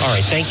fine. All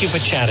right. Thank you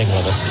for chatting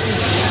with us.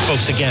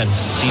 Folks, again,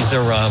 these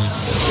are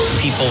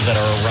people that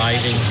are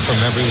arriving from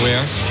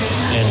everywhere.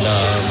 And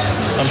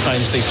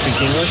sometimes they speak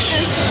English.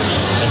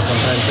 And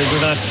sometimes they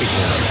do not speak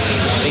English.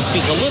 They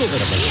speak a little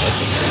bit of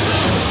English.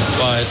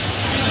 But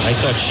I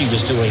thought she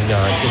was doing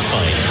just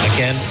fine.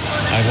 Again,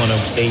 I want to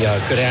say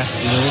good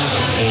afternoon.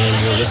 And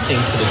you're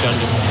listening to the John...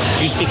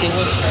 Do you speak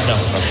English? No?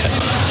 Okay.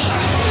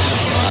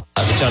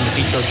 The John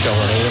DePietro Show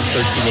on AM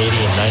 1380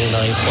 and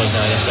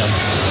 99.9 FM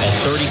at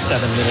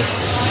 37 minutes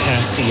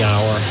past the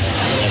hour.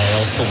 And I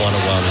also want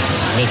to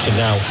mention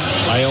now,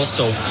 I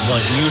also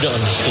want you to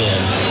understand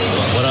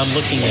what I'm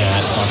looking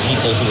at are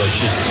people who are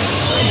just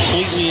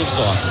completely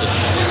exhausted.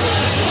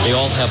 They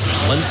all have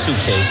one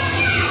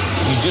suitcase.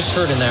 You just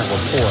heard in that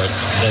report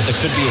that there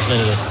could be as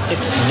many as 6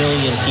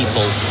 million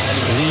people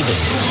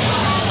leaving.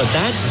 But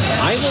that,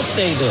 I will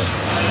say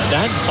this,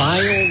 that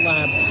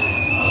biolab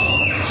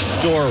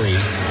story,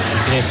 you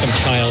can hear some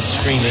child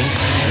screaming,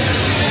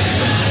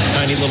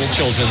 tiny little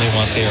children, they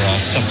want their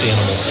stuffed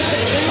animals.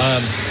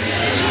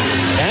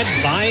 That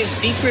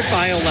secret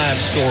biolab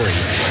story,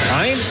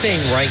 I am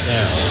saying right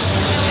now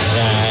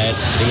that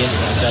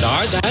that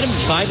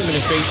Biden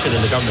administration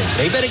and the government,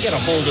 they better get a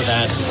hold of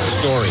that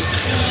story,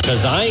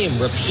 because I am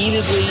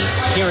repeatedly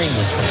hearing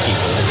this from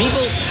people. And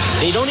people,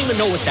 they don't even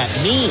know what that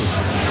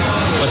means,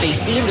 but they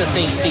seem to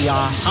think, see,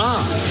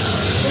 aha,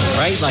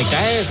 right? Like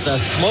that is the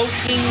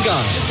smoking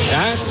gun.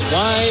 That's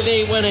why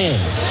they went in.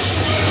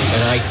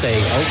 And I say,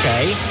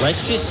 okay,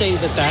 let's just say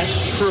that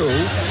that's true.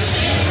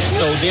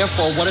 So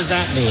therefore, what does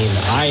that mean?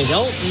 I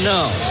don't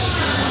know.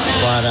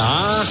 But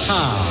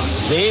aha,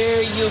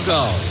 there you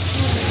go.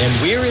 And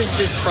where is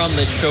this from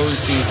that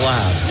shows these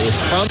labs?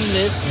 It's from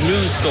this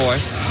news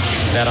source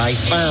that I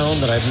found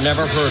that I've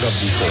never heard of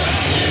before.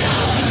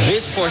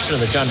 This portion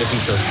of the John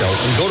DePietro Show,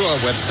 and go to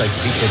our website,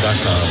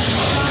 DePietro.com,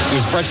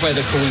 is brought by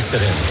the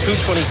Coesit Inn,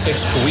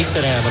 226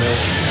 Coesit Avenue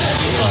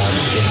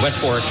in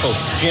West Warwick.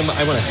 Folks, Jim,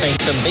 I want to thank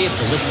them. They have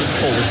delicious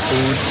Polish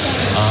food.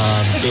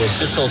 They're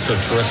just also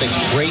terrific.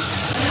 Great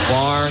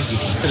bar. You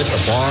can sit at the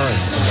bar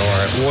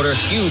or order.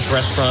 Huge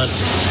restaurant.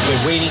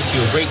 They're waiting for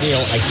you. A great meal.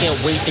 I can't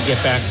wait to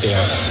get back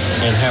there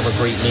and have a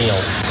great meal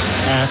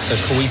at the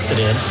Coesit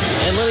Inn.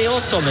 And let me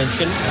also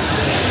mention,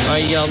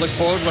 I look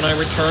forward when I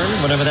return,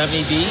 whenever that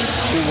may be,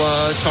 to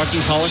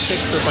talking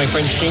politics with my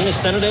friend Shane at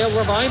Centerdale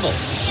Revival.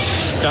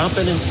 Stop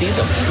in and see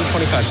them.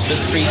 225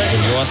 Smith Street in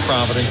North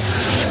Providence.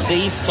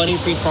 Safe, plenty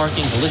of free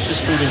parking,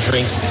 delicious food and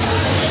drinks.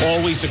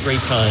 Always a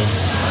great time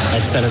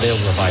at Centerdale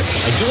Revival.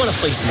 I do want to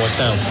play some more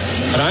sound,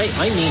 but I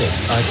mean it.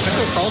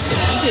 Tucker Carlson,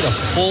 he did a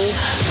full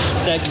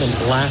segment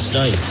last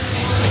night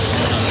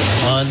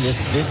on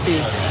this. This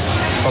is,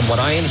 from what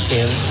I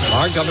understand,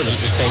 our government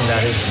is saying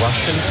that is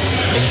Russian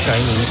and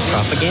Chinese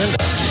propaganda.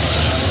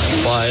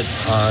 But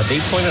they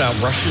pointed out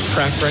Russia's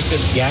track record,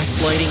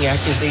 gaslighting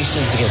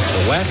accusations against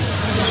the West.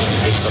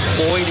 It's a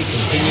ploy to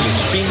continue with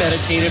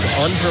premeditated,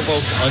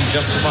 unprovoked,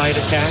 unjustified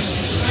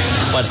attacks.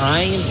 But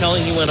I am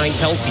telling you, and I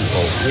tell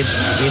people,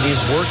 it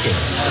is working.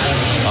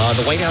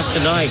 The White House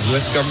denied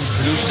U.S. government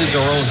produces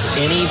or owns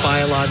any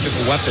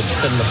biological weapons,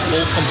 said in the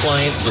full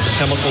compliance with the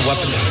Chemical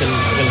Weapons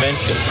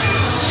Convention.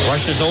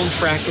 Russia's own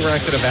track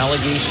record of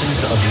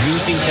allegations of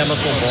using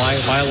chemical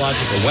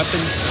biological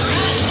weapons.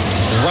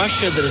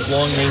 Russia that has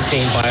long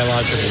maintained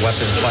biological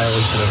weapons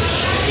violation of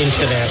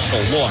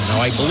international law. Now,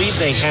 I believe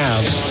they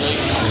have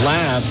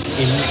labs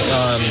in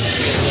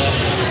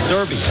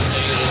Serbia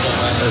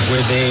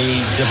where they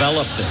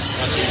develop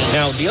this.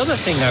 Now, the other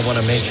thing I want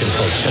to mention,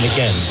 folks, and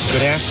again,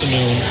 good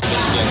afternoon.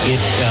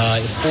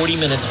 It's 40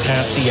 minutes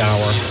past the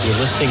hour. You're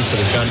listening to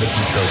the John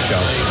DePietro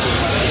Show.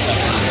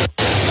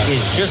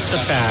 Is just the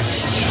fact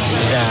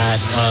that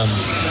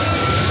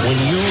when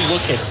you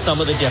look at some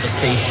of the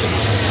devastation,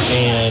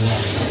 and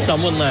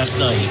someone last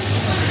night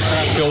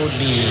showed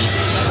me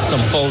some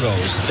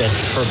photos that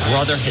her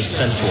brother had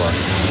sent to her,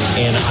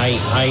 and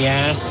I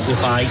asked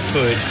if I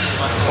could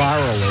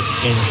borrow it,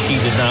 and she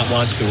did not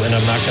want to, and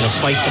I'm not going to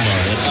fight them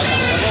on it.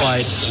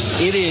 But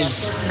it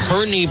is,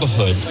 her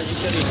neighborhood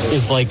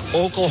is like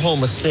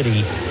Oklahoma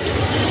City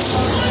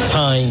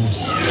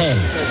times 10.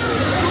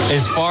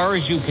 As far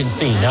as you can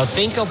see. Now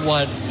think of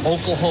what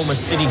Oklahoma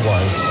City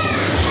was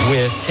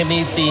with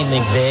Timothy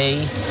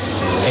McVeigh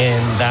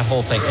and that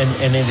whole thing.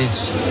 And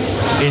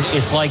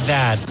it's like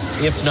that,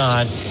 if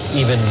not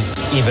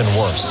even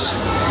worse.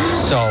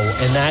 So,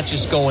 and that's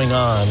just going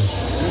on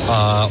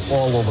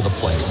all over the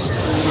place.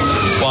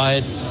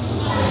 But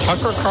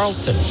Tucker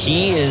Carlson,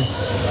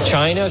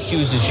 China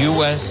accuses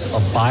U.S.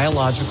 of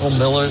biological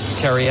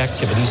military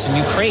activities in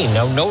Ukraine.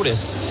 Now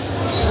notice,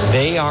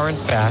 they are in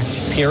fact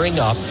peering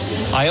up.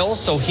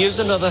 Here's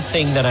another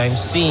thing that I'm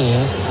seeing,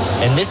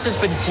 and this has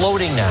been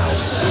floating now.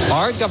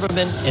 Our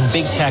government and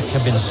big tech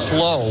have been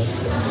slow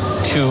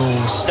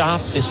to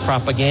stop this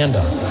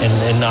propaganda.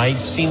 And I've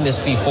seen this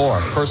before.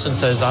 A person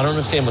says, I don't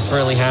understand what's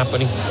really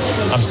happening.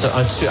 I'm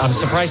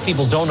surprised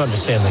people don't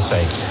understand, they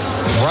say.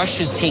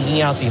 Russia's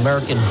taking out the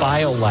American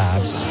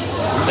biolabs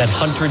that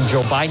Hunter and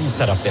Joe Biden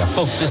set up there.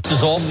 Folks, this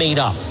is all made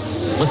up.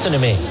 Listen to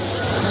me.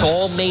 It's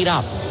all made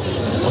up,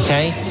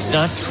 okay? It's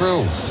not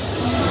true.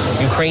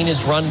 Ukraine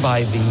is run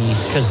by the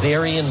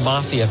Khazarian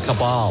mafia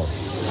cabal.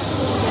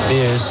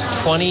 There's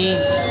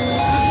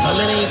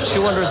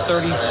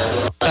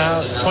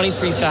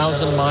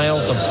 23,000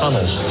 miles of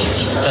tunnels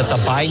that the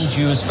Bidens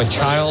use for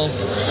child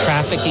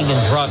trafficking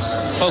and drugs.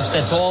 Folks,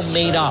 that's all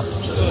made up.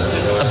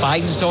 The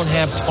Bidens don't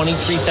have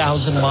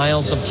 23,000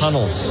 miles of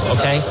tunnels,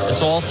 okay?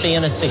 It's all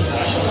fantasy.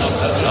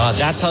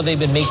 That's how they've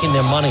been making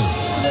their money.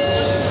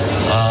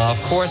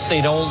 Of course,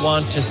 they don't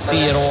want to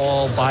see it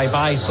all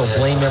bye-bye, so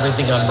blame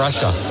everything on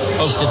Russia.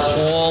 Folks, it's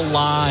all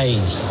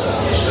lies.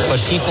 But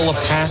people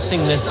are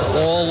passing this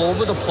all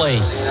over the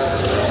place.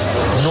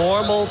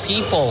 Normal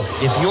people,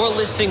 if you're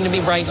listening to me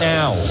right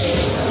now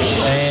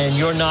and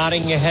you're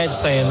nodding your head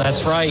saying,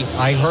 that's right,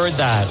 I heard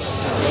that.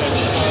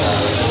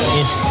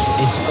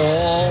 It's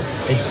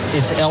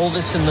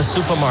Elvis in the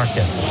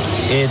supermarket.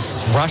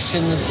 It's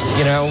Russians,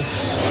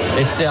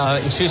 it's,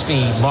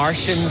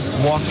 Martians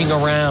walking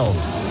around.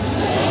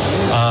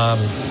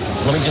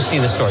 Let me just see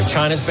the story.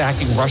 China's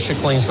backing Russia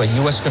claims by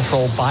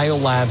U.S.-controlled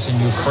biolabs in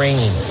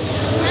Ukraine.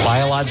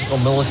 Biological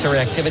military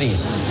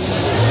activities.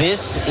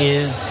 This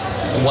is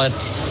what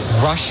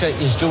Russia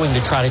is doing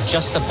to try to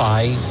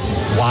justify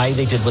why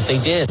they did what they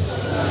did.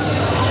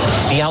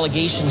 The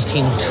allegations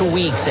came 2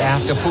 weeks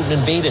after Putin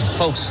invaded.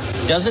 Folks,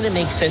 doesn't it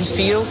make sense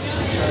to you?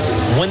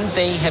 Wouldn't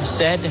they have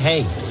said,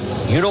 hey,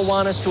 you don't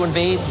want us to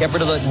invade? Get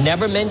rid of it.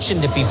 Never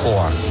mentioned it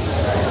before.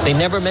 They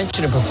never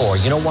mentioned it before.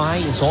 You know why?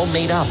 It's all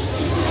made up.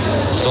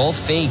 It's all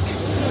fake.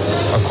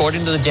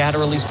 According to the data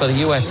released by the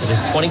U.S., it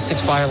has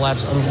 26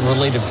 biolabs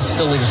unrelated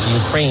facilities in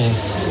Ukraine,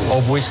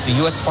 over which the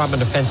U.S.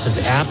 Department of Defense has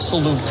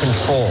absolute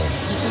control.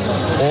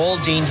 All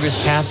dangerous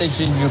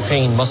pathogens in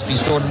Ukraine must be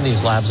stored in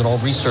these labs, and all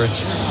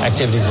research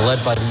activities are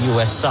led by the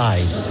U.S.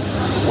 side.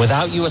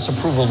 Without U.S.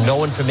 approval,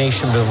 no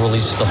information will be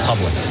released to the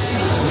public.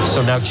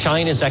 So now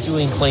China is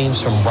echoing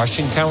claims from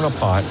Russian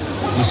counterpart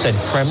who said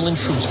Kremlin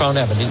troops found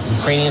evidence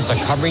Ukrainians are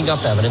covering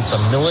up evidence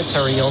of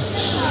military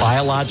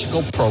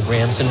biological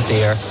programs in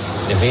their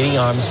invading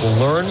arms. Will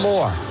learn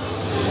more.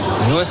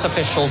 U.S.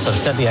 officials have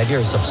said the idea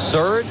is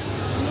absurd.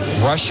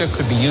 Russia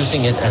could be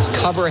using it as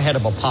cover ahead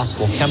of a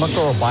possible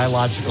chemical or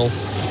biological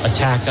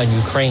attack on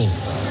Ukraine.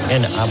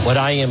 And what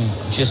I am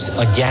just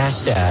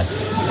aghast at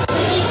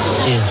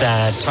is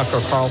that Tucker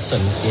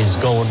Carlson is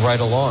going right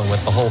along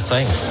with the whole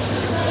thing.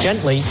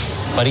 Gently,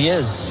 but he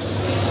is.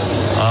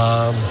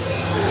 How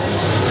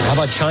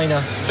about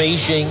China?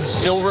 Beijing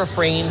still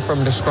refrain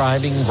from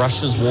describing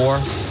Russia's war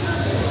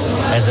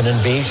as an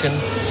invasion,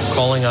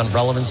 calling on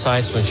relevant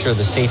sites to ensure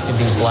the safety of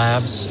these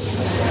labs.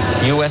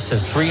 The U.S.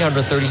 has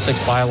 336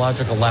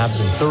 biological labs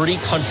in 30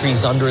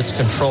 countries under its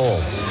control.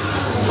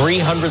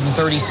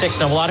 336.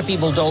 Now, a lot of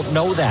people don't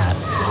know that.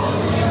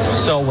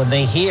 So when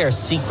they hear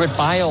secret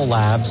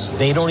biolabs,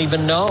 they don't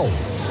even know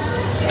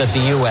that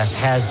the U.S.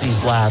 has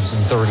these labs in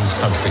 30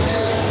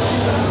 countries.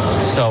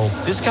 So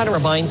this kind of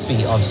reminds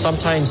me of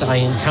sometimes I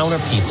encounter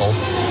people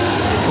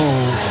who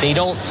they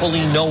don't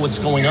fully know what's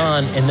going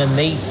on, and then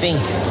they think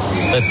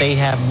that they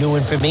have new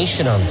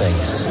information on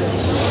things.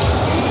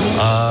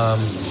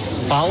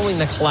 Following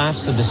the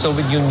collapse of the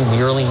Soviet Union in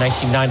the early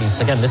 1990s,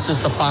 again, this is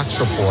the Fox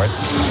report,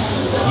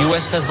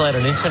 U.S. has led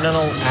an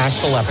international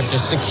national effort to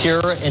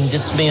secure and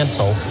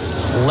dismantle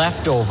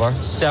leftover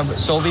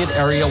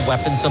Soviet-era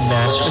weapons of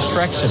mass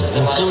destruction,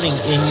 including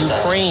in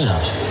Ukraine.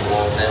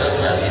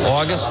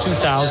 August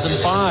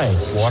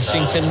 2005,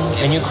 Washington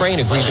and Ukraine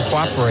agreed to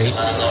cooperate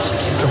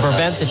to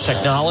prevent the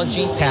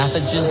technology,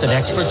 pathogens, and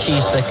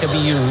expertise that could be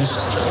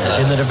used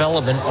in the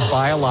development of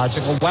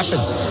biological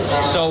weapons.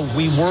 So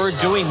we were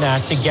doing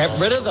that to get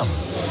rid of them.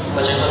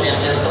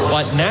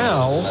 But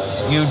now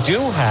you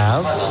do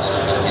have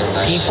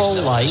people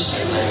like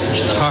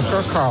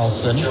Tucker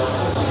Carlson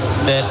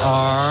that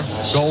are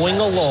going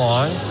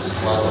along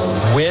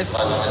with,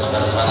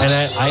 and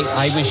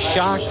I was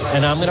shocked,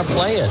 and I'm going to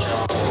play it,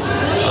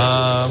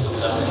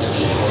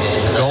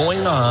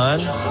 going on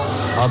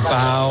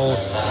about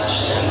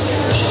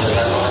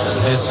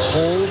this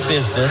whole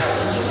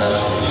business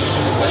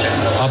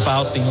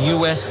about the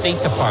U.S. State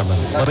Department.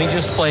 Let me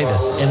just play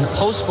this. And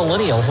Post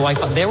Millennial,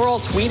 they were all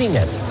tweeting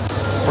it,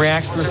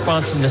 reacts to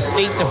response from the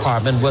State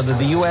Department whether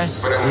the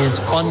U.S. is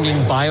funding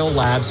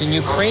biolabs in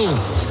Ukraine.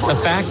 The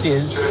fact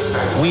is,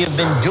 we have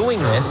been doing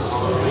this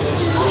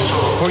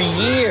for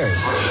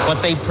years,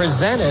 but they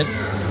present it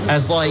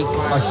as like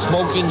a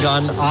smoking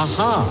gun,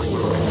 aha.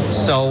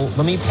 So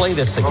let me play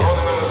this again. At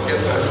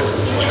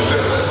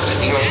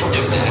the end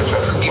of that,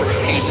 he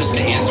refuses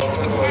to answer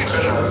the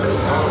question.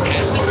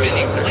 Has there been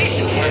a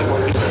relationship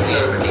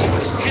between the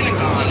U.S.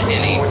 Pentagon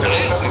and a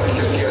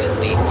bioweapons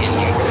facility in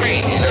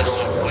Ukraine? And if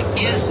so, what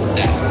is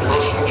that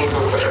relationship?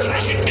 It's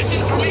Russian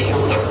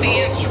disinformation. What's the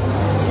answer?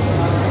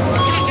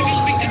 We're not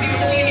developing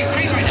WMD in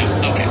Ukraine right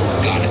now. Okay,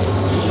 got it.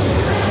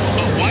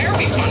 But why are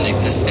we funding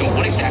this, and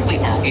what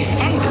exactly are we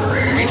funding?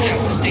 We reached out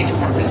to the State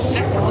Department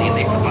separately, and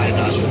they provided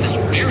us with this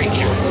very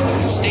carefully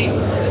written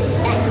statement.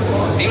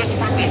 The U.S.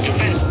 Department of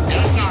Defense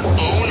does not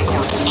own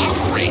or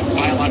operate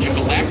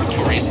biological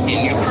laboratories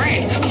in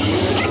Ukraine.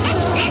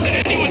 Not that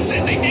anyone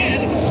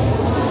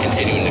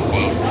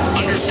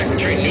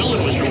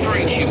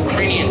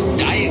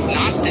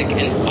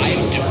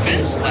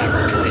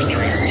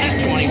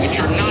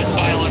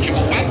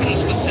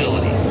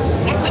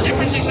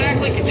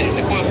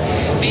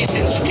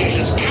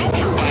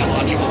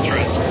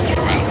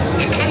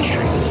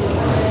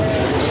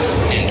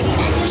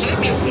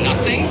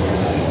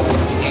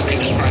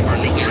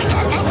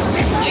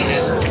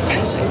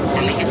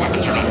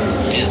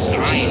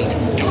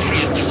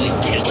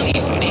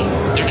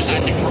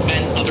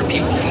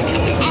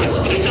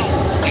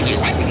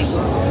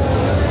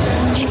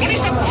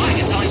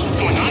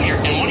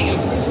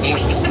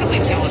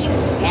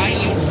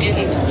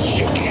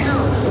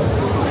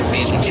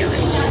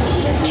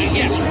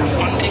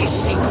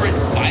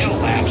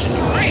labs in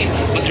Ukraine,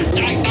 but they're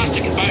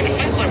diagnostic and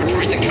biodefense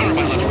laboratories that counter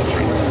biological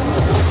threats.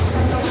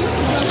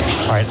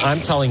 All right, I'm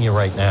telling you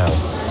right now,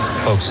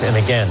 folks, and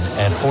again,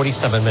 at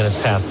 47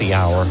 minutes past the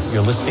hour,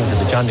 you're listening to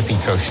the John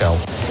DePietro Show.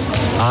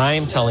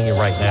 I'm telling you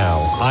right now,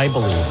 I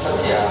believe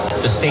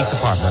the State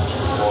Department,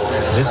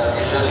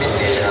 this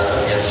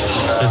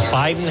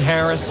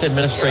Biden-Harris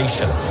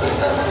administration,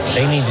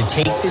 they need to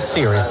take this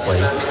seriously.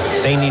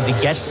 They need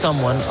to get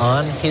someone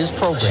on his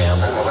program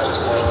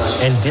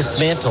and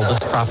dismantle this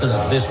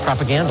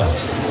propaganda.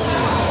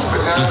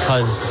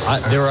 Because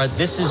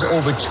this is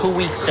over 2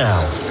 weeks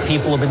now.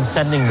 People have been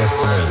sending this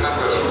to me.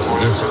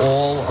 It's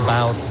all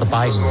about the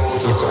Bidens.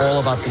 It's all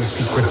about these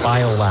secret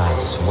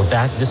biolabs. Well,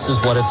 this is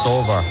what it's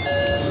over.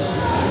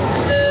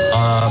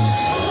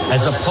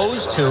 As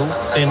opposed to,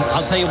 then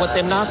I'll tell you what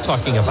they're not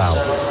talking about.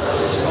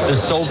 The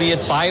Soviet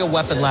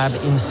bioweapon lab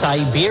in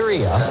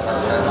Siberia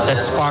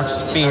that sparks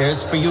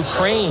fears for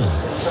Ukraine.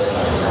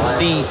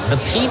 See, the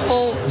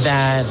people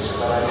that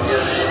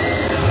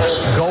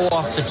go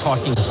off the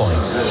talking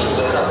points,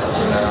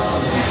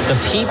 the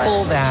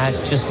people that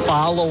just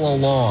follow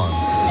along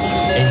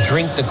and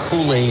drink the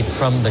Kool-Aid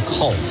from the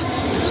cult,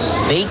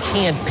 they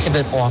can't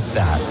pivot off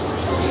that.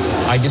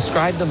 I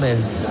describe them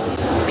as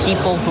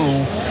people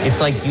who, it's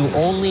like you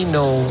only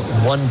know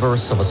one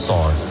verse of a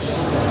song.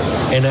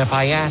 And if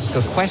I ask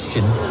a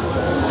question,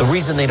 the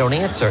reason they don't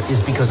answer is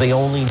because they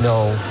only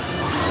know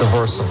the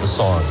verse of the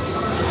song.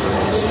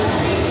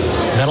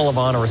 Medal of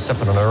Honor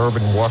recipient on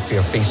urban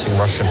warfare facing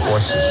Russian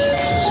forces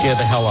should scare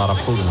the hell out of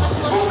Putin.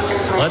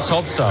 Let's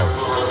hope so.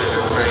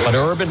 But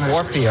urban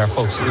warfare,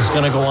 folks, is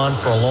going to go on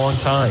for a long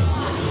time.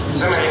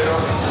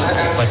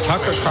 But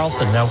Tucker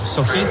Carlson, now,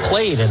 so he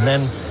played, and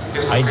then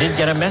I did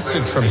get a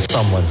message from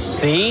someone.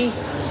 See,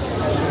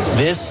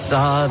 this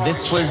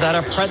was at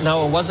a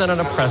no, it wasn't at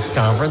a press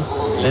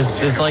conference.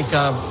 There's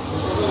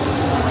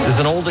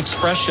an old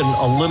expression: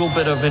 a little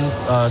bit of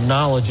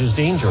knowledge is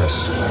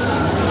dangerous.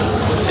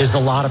 There's a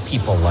lot of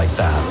people like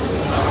that,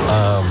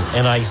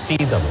 and I see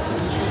them,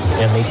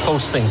 and they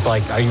post things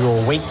like, "Are you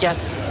awake yet?"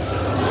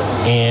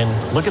 And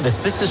look at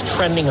this. This is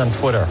trending on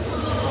Twitter.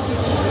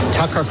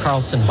 Tucker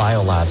Carlson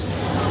Biolabs.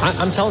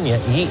 I'm telling you,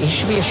 he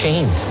should be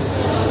ashamed.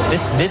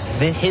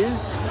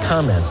 His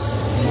comments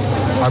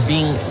are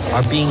being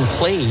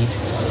played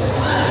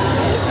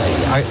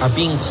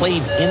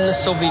in the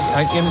Soviet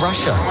in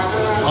Russia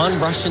on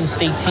Russian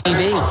state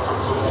TV.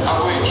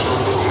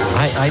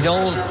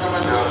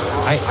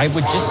 I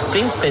would just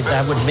think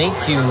that would make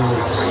you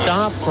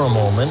stop for a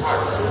moment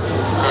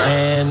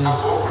and,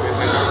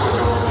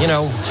 you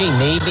know, gee,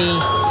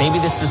 maybe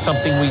this is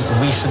something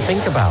we should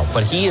think about.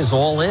 But he is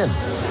all in.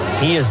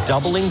 He is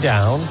doubling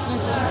down,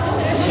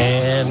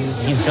 and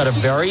he's got a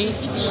very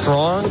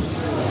strong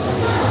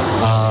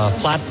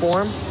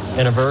platform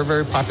and a very,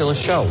 very popular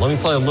show. Let me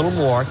play a little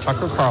more.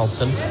 Tucker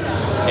Carlson,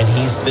 and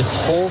he's this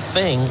whole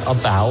thing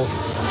about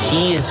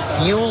he is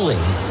fueling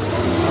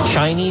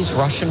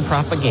Chinese-Russian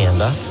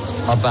propaganda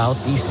about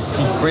these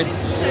secret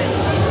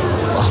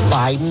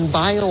Biden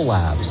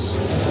biolabs.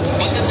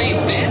 But that they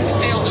then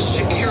failed to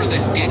secure the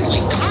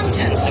deadly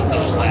contents of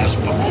those labs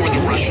before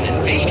the Russian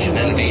invasion,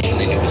 an invasion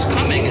they knew was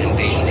coming, an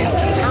invasion they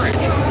helped encourage.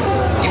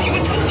 If you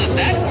had told us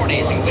that 4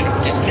 days ago, we would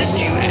have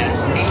dismissed you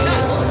as a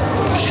nut.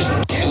 It was just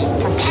too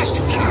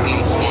preposterous. We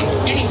wouldn't want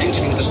anything to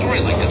do with a story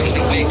like that. There's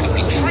no way it could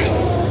be true.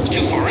 It's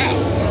too far out.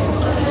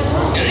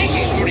 In any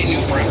case, we already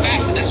knew for a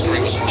fact that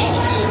story was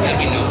false. How do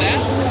we know that?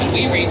 Because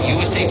we read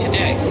USA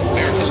Today,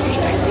 America's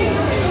newspaper.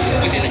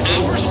 Within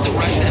hours of the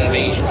Russian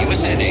invasion,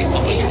 USA Today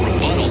published a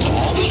rebuttal to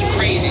all those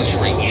crazies who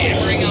were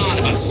yammering on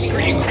about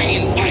secret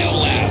Ukrainian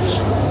biolabs.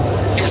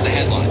 Here's the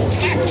headline: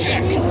 Fact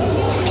check.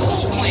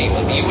 False claim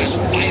of U.S.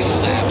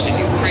 biolabs in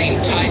Ukraine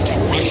tied to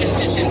Russian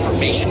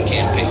disinformation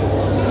campaign.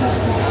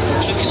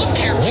 So if you look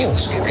carefully at the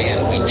story,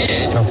 and we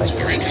did, because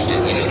we were interested,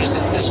 you notice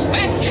that this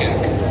fact check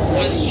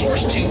was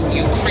sourced to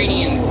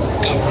Ukrainian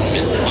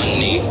government,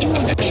 unnamed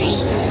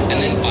officials, and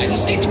then Biden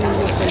State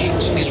Department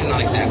officials. These were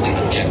not exactly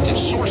objective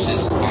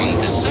sources on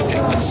this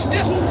subject, but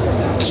still,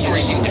 the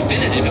story seemed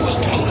definitive. It was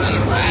totally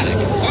emphatic.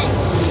 Quote,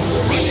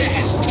 Russia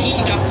has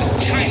teamed up with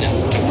China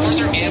to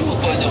further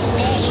amplify the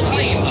false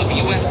claim of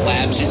U.S.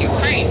 labs in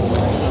Ukraine.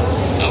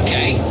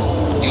 Okay,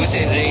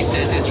 USA Today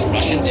says it's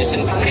Russian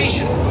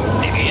disinformation.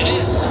 Maybe it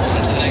is.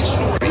 On to the next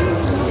story.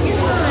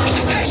 But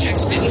the fact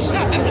checks didn't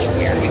stop. That was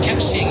weird. We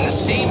kept seeing the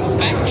same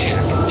fact check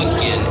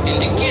again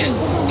and again.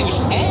 It was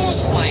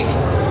almost like,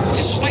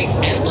 despite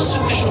endless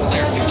official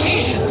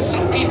clarifications,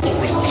 some people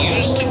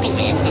refused to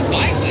believe the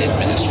Biden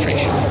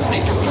administration.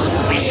 They preferred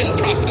Russian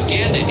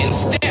propaganda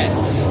instead.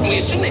 And we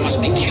assume they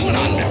must be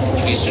QAnon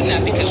members. We assume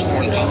that because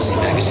Foreign Policy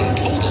magazine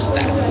told us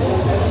that.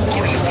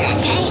 According to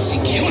Foreign Policy,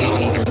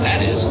 QAnon, whatever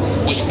that is,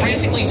 was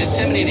frantically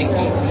disseminating,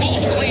 quote,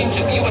 false claims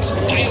of U.S.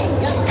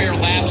 biowarfare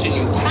labs in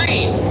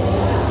Ukraine.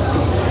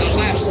 Those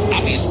labs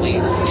obviously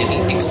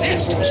didn't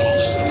exist. It was all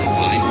just a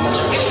lie from the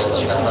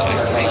officials who lie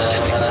for a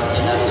living.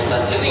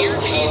 Then the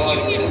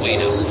European Union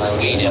weighed up.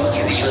 weighed in,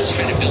 throwing its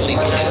credibility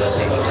behind the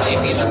same claim.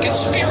 These are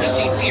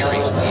conspiracy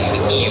theories. The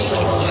EU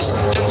told us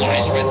they're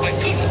lies read by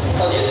Putin.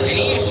 An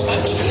EU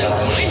spokesman then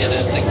reminded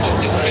us that, quote,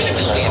 the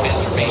credibility of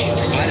information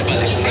provided by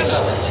the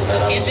Kremlin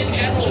is in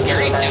general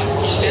very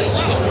doubtful and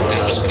low.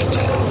 That was good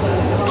to know.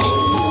 Quote,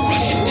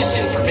 Russian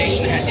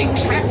disinformation has a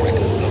track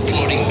record of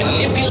promoting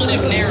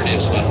manipulative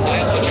narratives about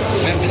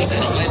biological weapons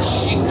and alleged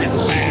secret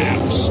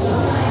labs.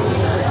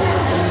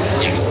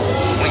 Yeah,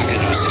 we're not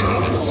going to do a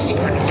segment about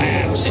secret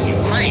labs in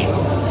Ukraine.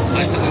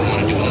 Last thing we want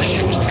to do on this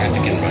show is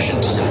traffic in Russian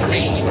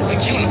disinformation spread by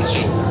QAnon,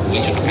 so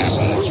we took a pass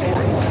on that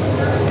story.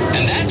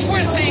 And that's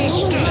where things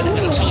stood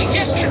until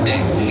yesterday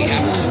when we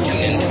happened to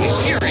tune into a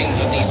hearing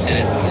of the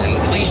Senate Foreign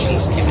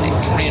Relations Committee.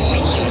 Troy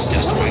Newland was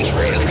testifying. She's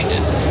very interested.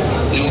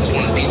 Newland's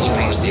one of the people who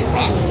brought us the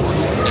Iraq War,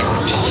 never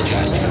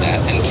apologized for that,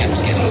 and kept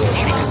getting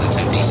promoted because that's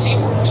how D.C.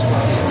 works.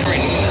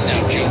 Troy Newland is now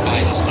Joe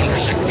Biden's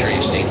Undersecretary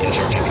of State in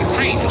charge of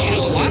Ukraine, and she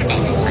knows a lot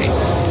about Ukraine.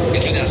 In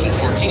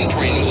 2014,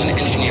 Troy Newland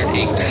engineered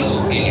a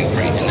coup in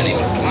Ukraine in the name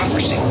of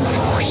democracy, of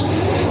course.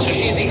 So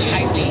she is a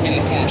highly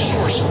informed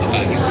source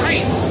about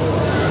Ukraine.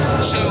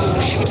 So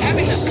she was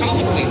having this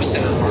colloquy with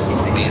Senator Marco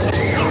Rubio of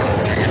Florida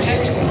during her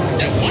testimony.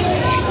 And at one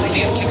point,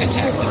 Rubio took a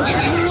tack that we were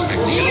not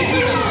expecting at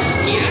all.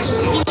 He asked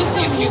Newland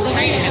if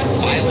Ukraine had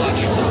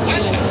biological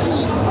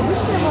weapons.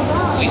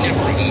 We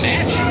never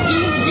imagined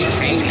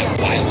Ukraine would have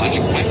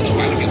biological weapons.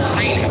 Why would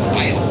Ukraine have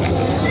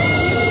bioweapons?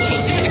 So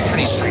it seemed like a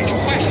pretty strange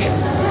question.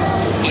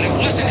 But it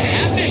wasn't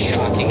half as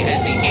shocking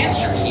as the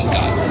answer he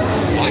got.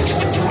 Watch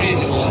what Troy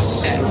Newland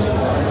said.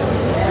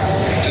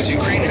 Does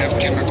Ukraine have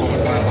chemical or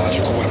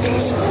biological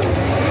weapons?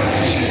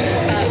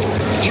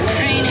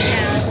 Ukraine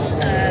has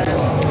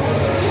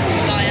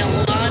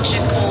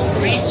biological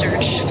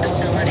research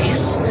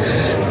facilities,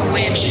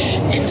 which,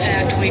 in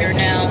fact, we are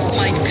now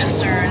quite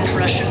concerned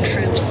Russian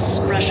troops,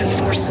 Russian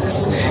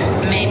forces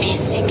may be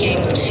seeking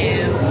to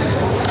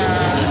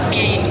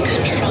gain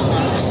control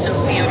of. So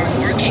we are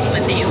working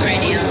with the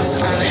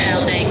Ukrainians on how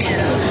they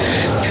can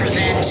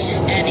prevent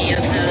any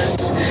of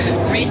those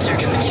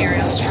research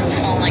materials from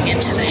falling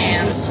into the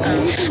hands of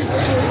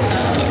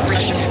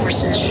Russian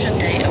forces should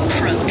they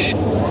approach.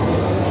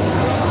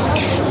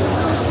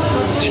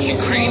 Does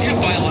Ukraine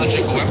have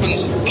biological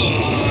weapons?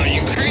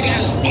 Ukraine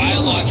has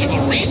biological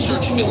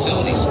research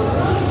facilities.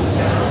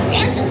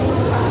 What?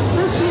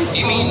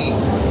 You mean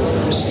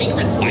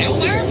secret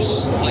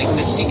biolabs? Like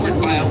the secret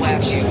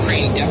biolabs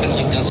Ukraine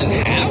definitely doesn't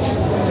have?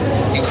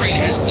 Ukraine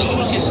has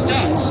those? Yes, it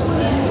does.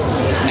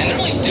 And not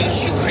only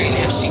does Ukraine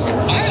have secret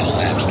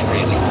biolabs,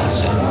 Troy Newland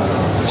said,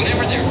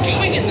 whatever they're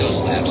doing in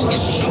those labs is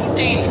so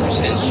dangerous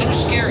and so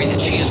scary that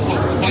she is,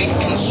 quote, quite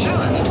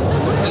concerned that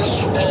the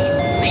so-called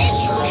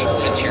research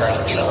material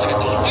inside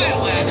those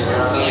biolabs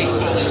might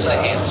fall into the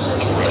hands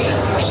of Russian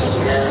forces.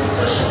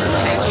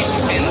 Trying to use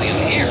profanity on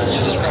the air to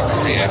describe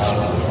our reaction.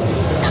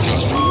 Our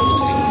jaws dropped.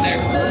 Let's leave it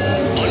there.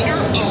 Under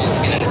oath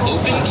in an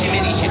open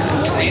committee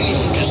hearing, Troy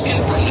Newland just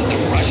confirmed that the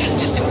Russian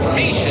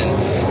disinformation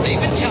they've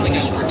been telling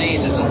us for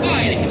days isn't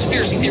buying a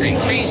conspiracy theory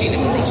and crazy and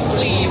immoral to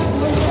believe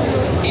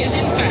is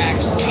in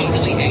fact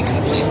totally and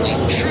completely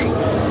true.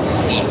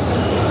 Well,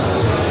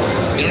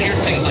 you don't hear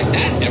things like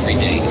that every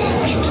day in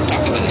Washington.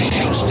 Talk about a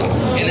showstopper.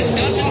 And a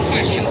dozen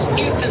questions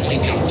instantly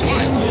jump to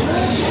mind.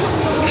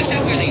 What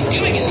exactly are they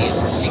doing in these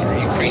secret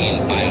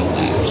Ukrainian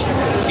biolabs?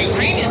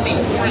 Ukraine is the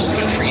poorest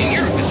country in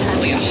Europe. It's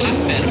hardly a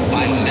hotbed of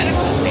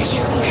biomedical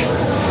research.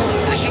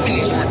 We're assuming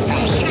these weren't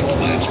pharmaceutical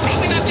labs,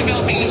 probably not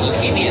developing new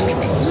leukemia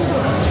drugs.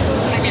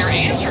 From your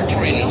answer,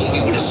 Troy Newland,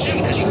 we would assume,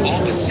 because you all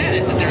but said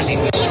it, that there's a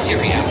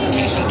military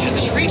application to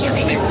this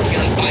research. They were working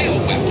on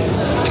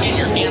bioweapons. Again,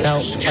 your answer Now,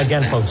 suggests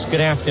again, that. folks, good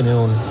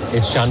afternoon.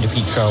 It's John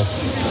DePietro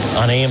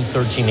on AM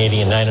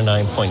 1380 and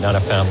 99.9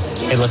 FM.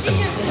 Hey, listen,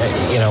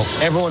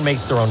 everyone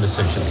makes their own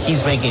decision.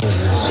 He's making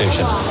his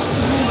decision.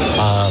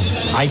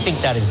 I think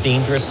that is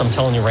dangerous, I'm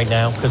telling you right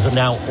now, because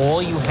now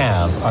all you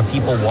have are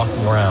people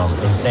walking around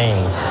and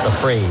saying the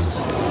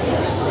phrase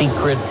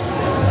secret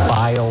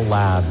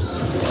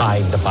biolabs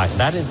tied to bio.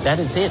 That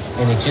is it.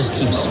 And it just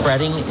keeps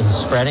spreading and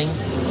spreading.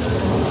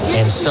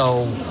 And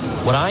so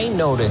what I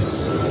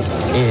notice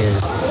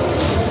is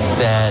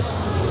that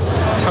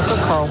Tucker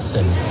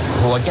Carlson,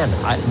 who again,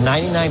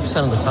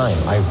 99% of the time,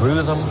 I agree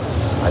with him.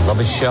 I love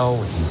his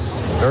show. He's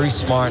very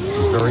smart.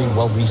 He's very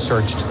well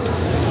researched.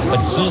 But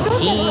he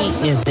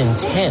is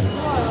intent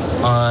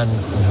on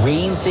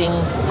raising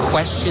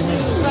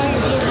questions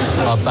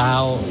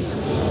about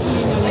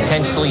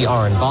potentially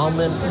our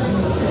involvement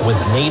with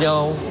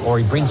NATO, or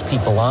he brings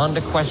people on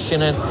to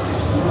question it.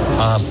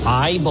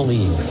 I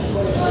believe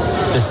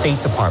the State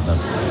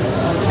Department,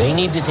 they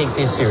need to take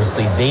this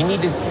seriously. They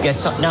need to get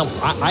something. Now,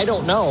 I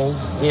don't know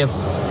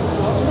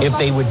if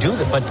they would do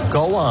that, but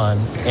go on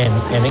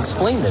and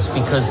explain this,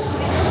 because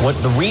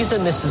the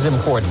reason this is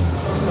important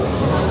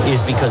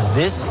is because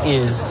this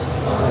is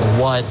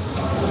what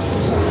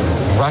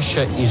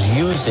Russia is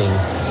using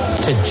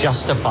to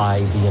justify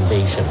the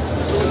invasion.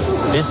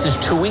 This is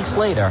 2 weeks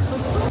later.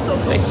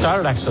 It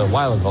started actually a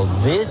while ago.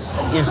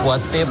 This is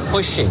what they're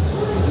pushing,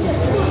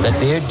 that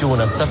they're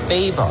doing us a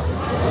favor.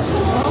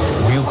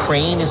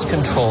 Ukraine is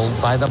controlled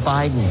by the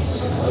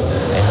Bidens,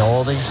 and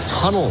all these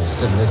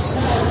tunnels and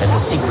the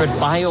secret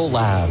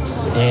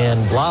biolabs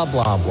and blah,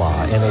 blah,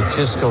 blah. And it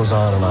just goes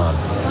on and on.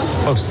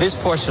 Folks, this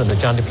portion of the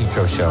John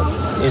DePietro Show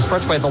is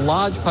brought to you by the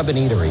Lodge Pub and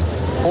Eatery,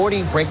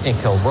 40 Breakneck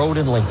Hill Road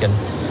in Lincoln.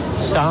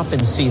 Stop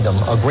and see them.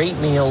 A great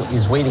meal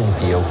is waiting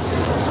for you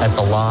at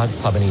the Lodge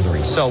Pub and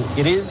Eatery. So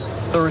it is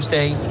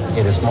Thursday.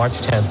 It is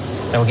March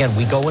 10th. Now, again,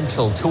 we go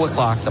until 2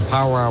 o'clock. The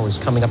Power Hour is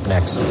coming up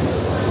next.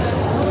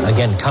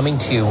 Again, coming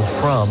to you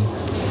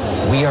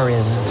we are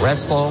in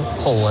Breslau,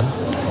 Poland,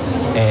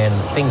 and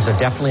things are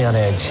definitely on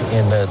edge.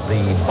 And the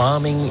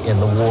bombing in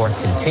the war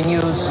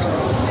continues.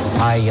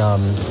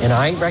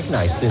 I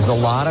recognize there's a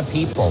lot of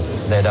people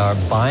that are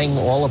buying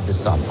all of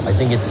this up. I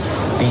think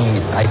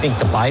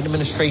the Biden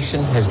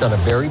administration has done a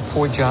very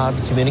poor job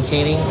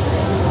communicating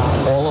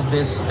all of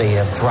this. They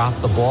have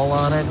dropped the ball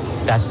on it.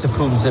 That's to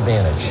Putin's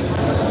advantage.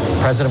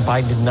 President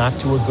Biden did not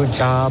do a good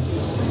job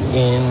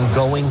in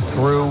going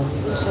through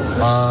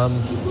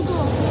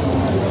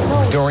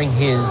during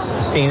his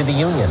State of the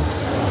Union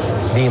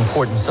the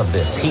importance of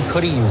this. He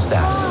could have used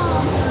that.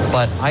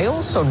 But I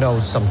also know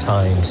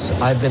sometimes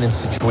I've been in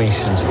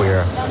situations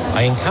where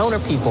I encounter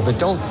people that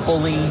don't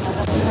fully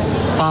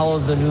follow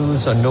the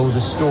news or know the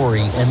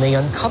story, and they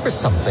uncover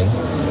something,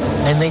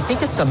 and they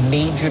think it's a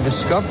major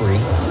discovery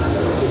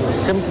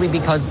simply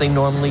because they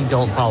normally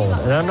don't follow it.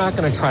 And I'm not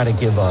going to try to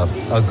give a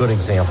good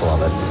example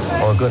of it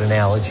or a good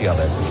analogy of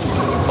it,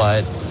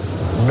 but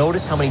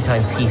notice how many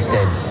times he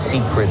said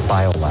secret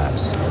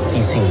biolabs.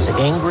 He seems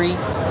angry.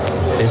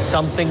 There's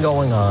something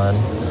going on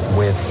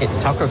with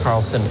Tucker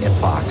Carlson and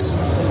Fox.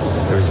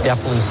 There's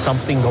definitely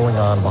something going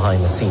on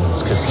behind the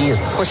scenes because he is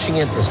pushing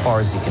it as far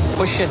as he can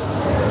push it.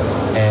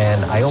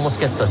 And I almost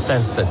get the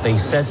sense that they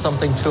said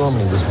something to him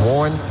and he was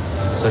warned.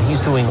 So he's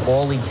doing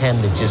all he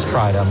can to just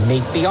try to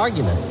make the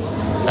argument.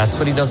 That's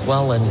what he does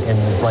well,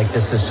 and like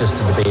this is just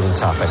a debating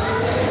topic.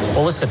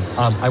 Well, listen,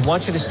 I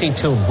want you to stay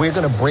tuned. We're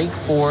going to break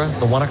for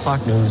the 1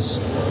 o'clock news.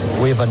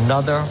 We have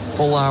another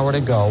full hour to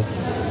go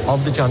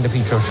of the John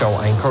DePietro Show.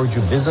 I encourage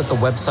you to visit the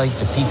website,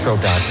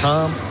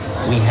 DePietro.com.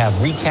 We have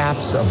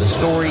recaps of the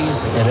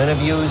stories and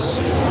interviews.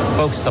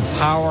 Folks, the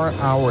Power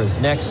Hour is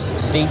next.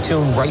 Stay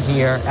tuned right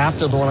here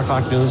after the 1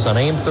 o'clock news on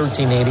AM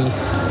 1380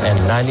 and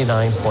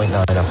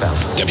 99.9 FM.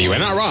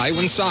 WNRI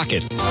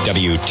Woonsocket,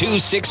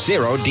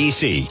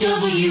 W260DC.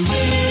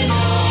 WNRI.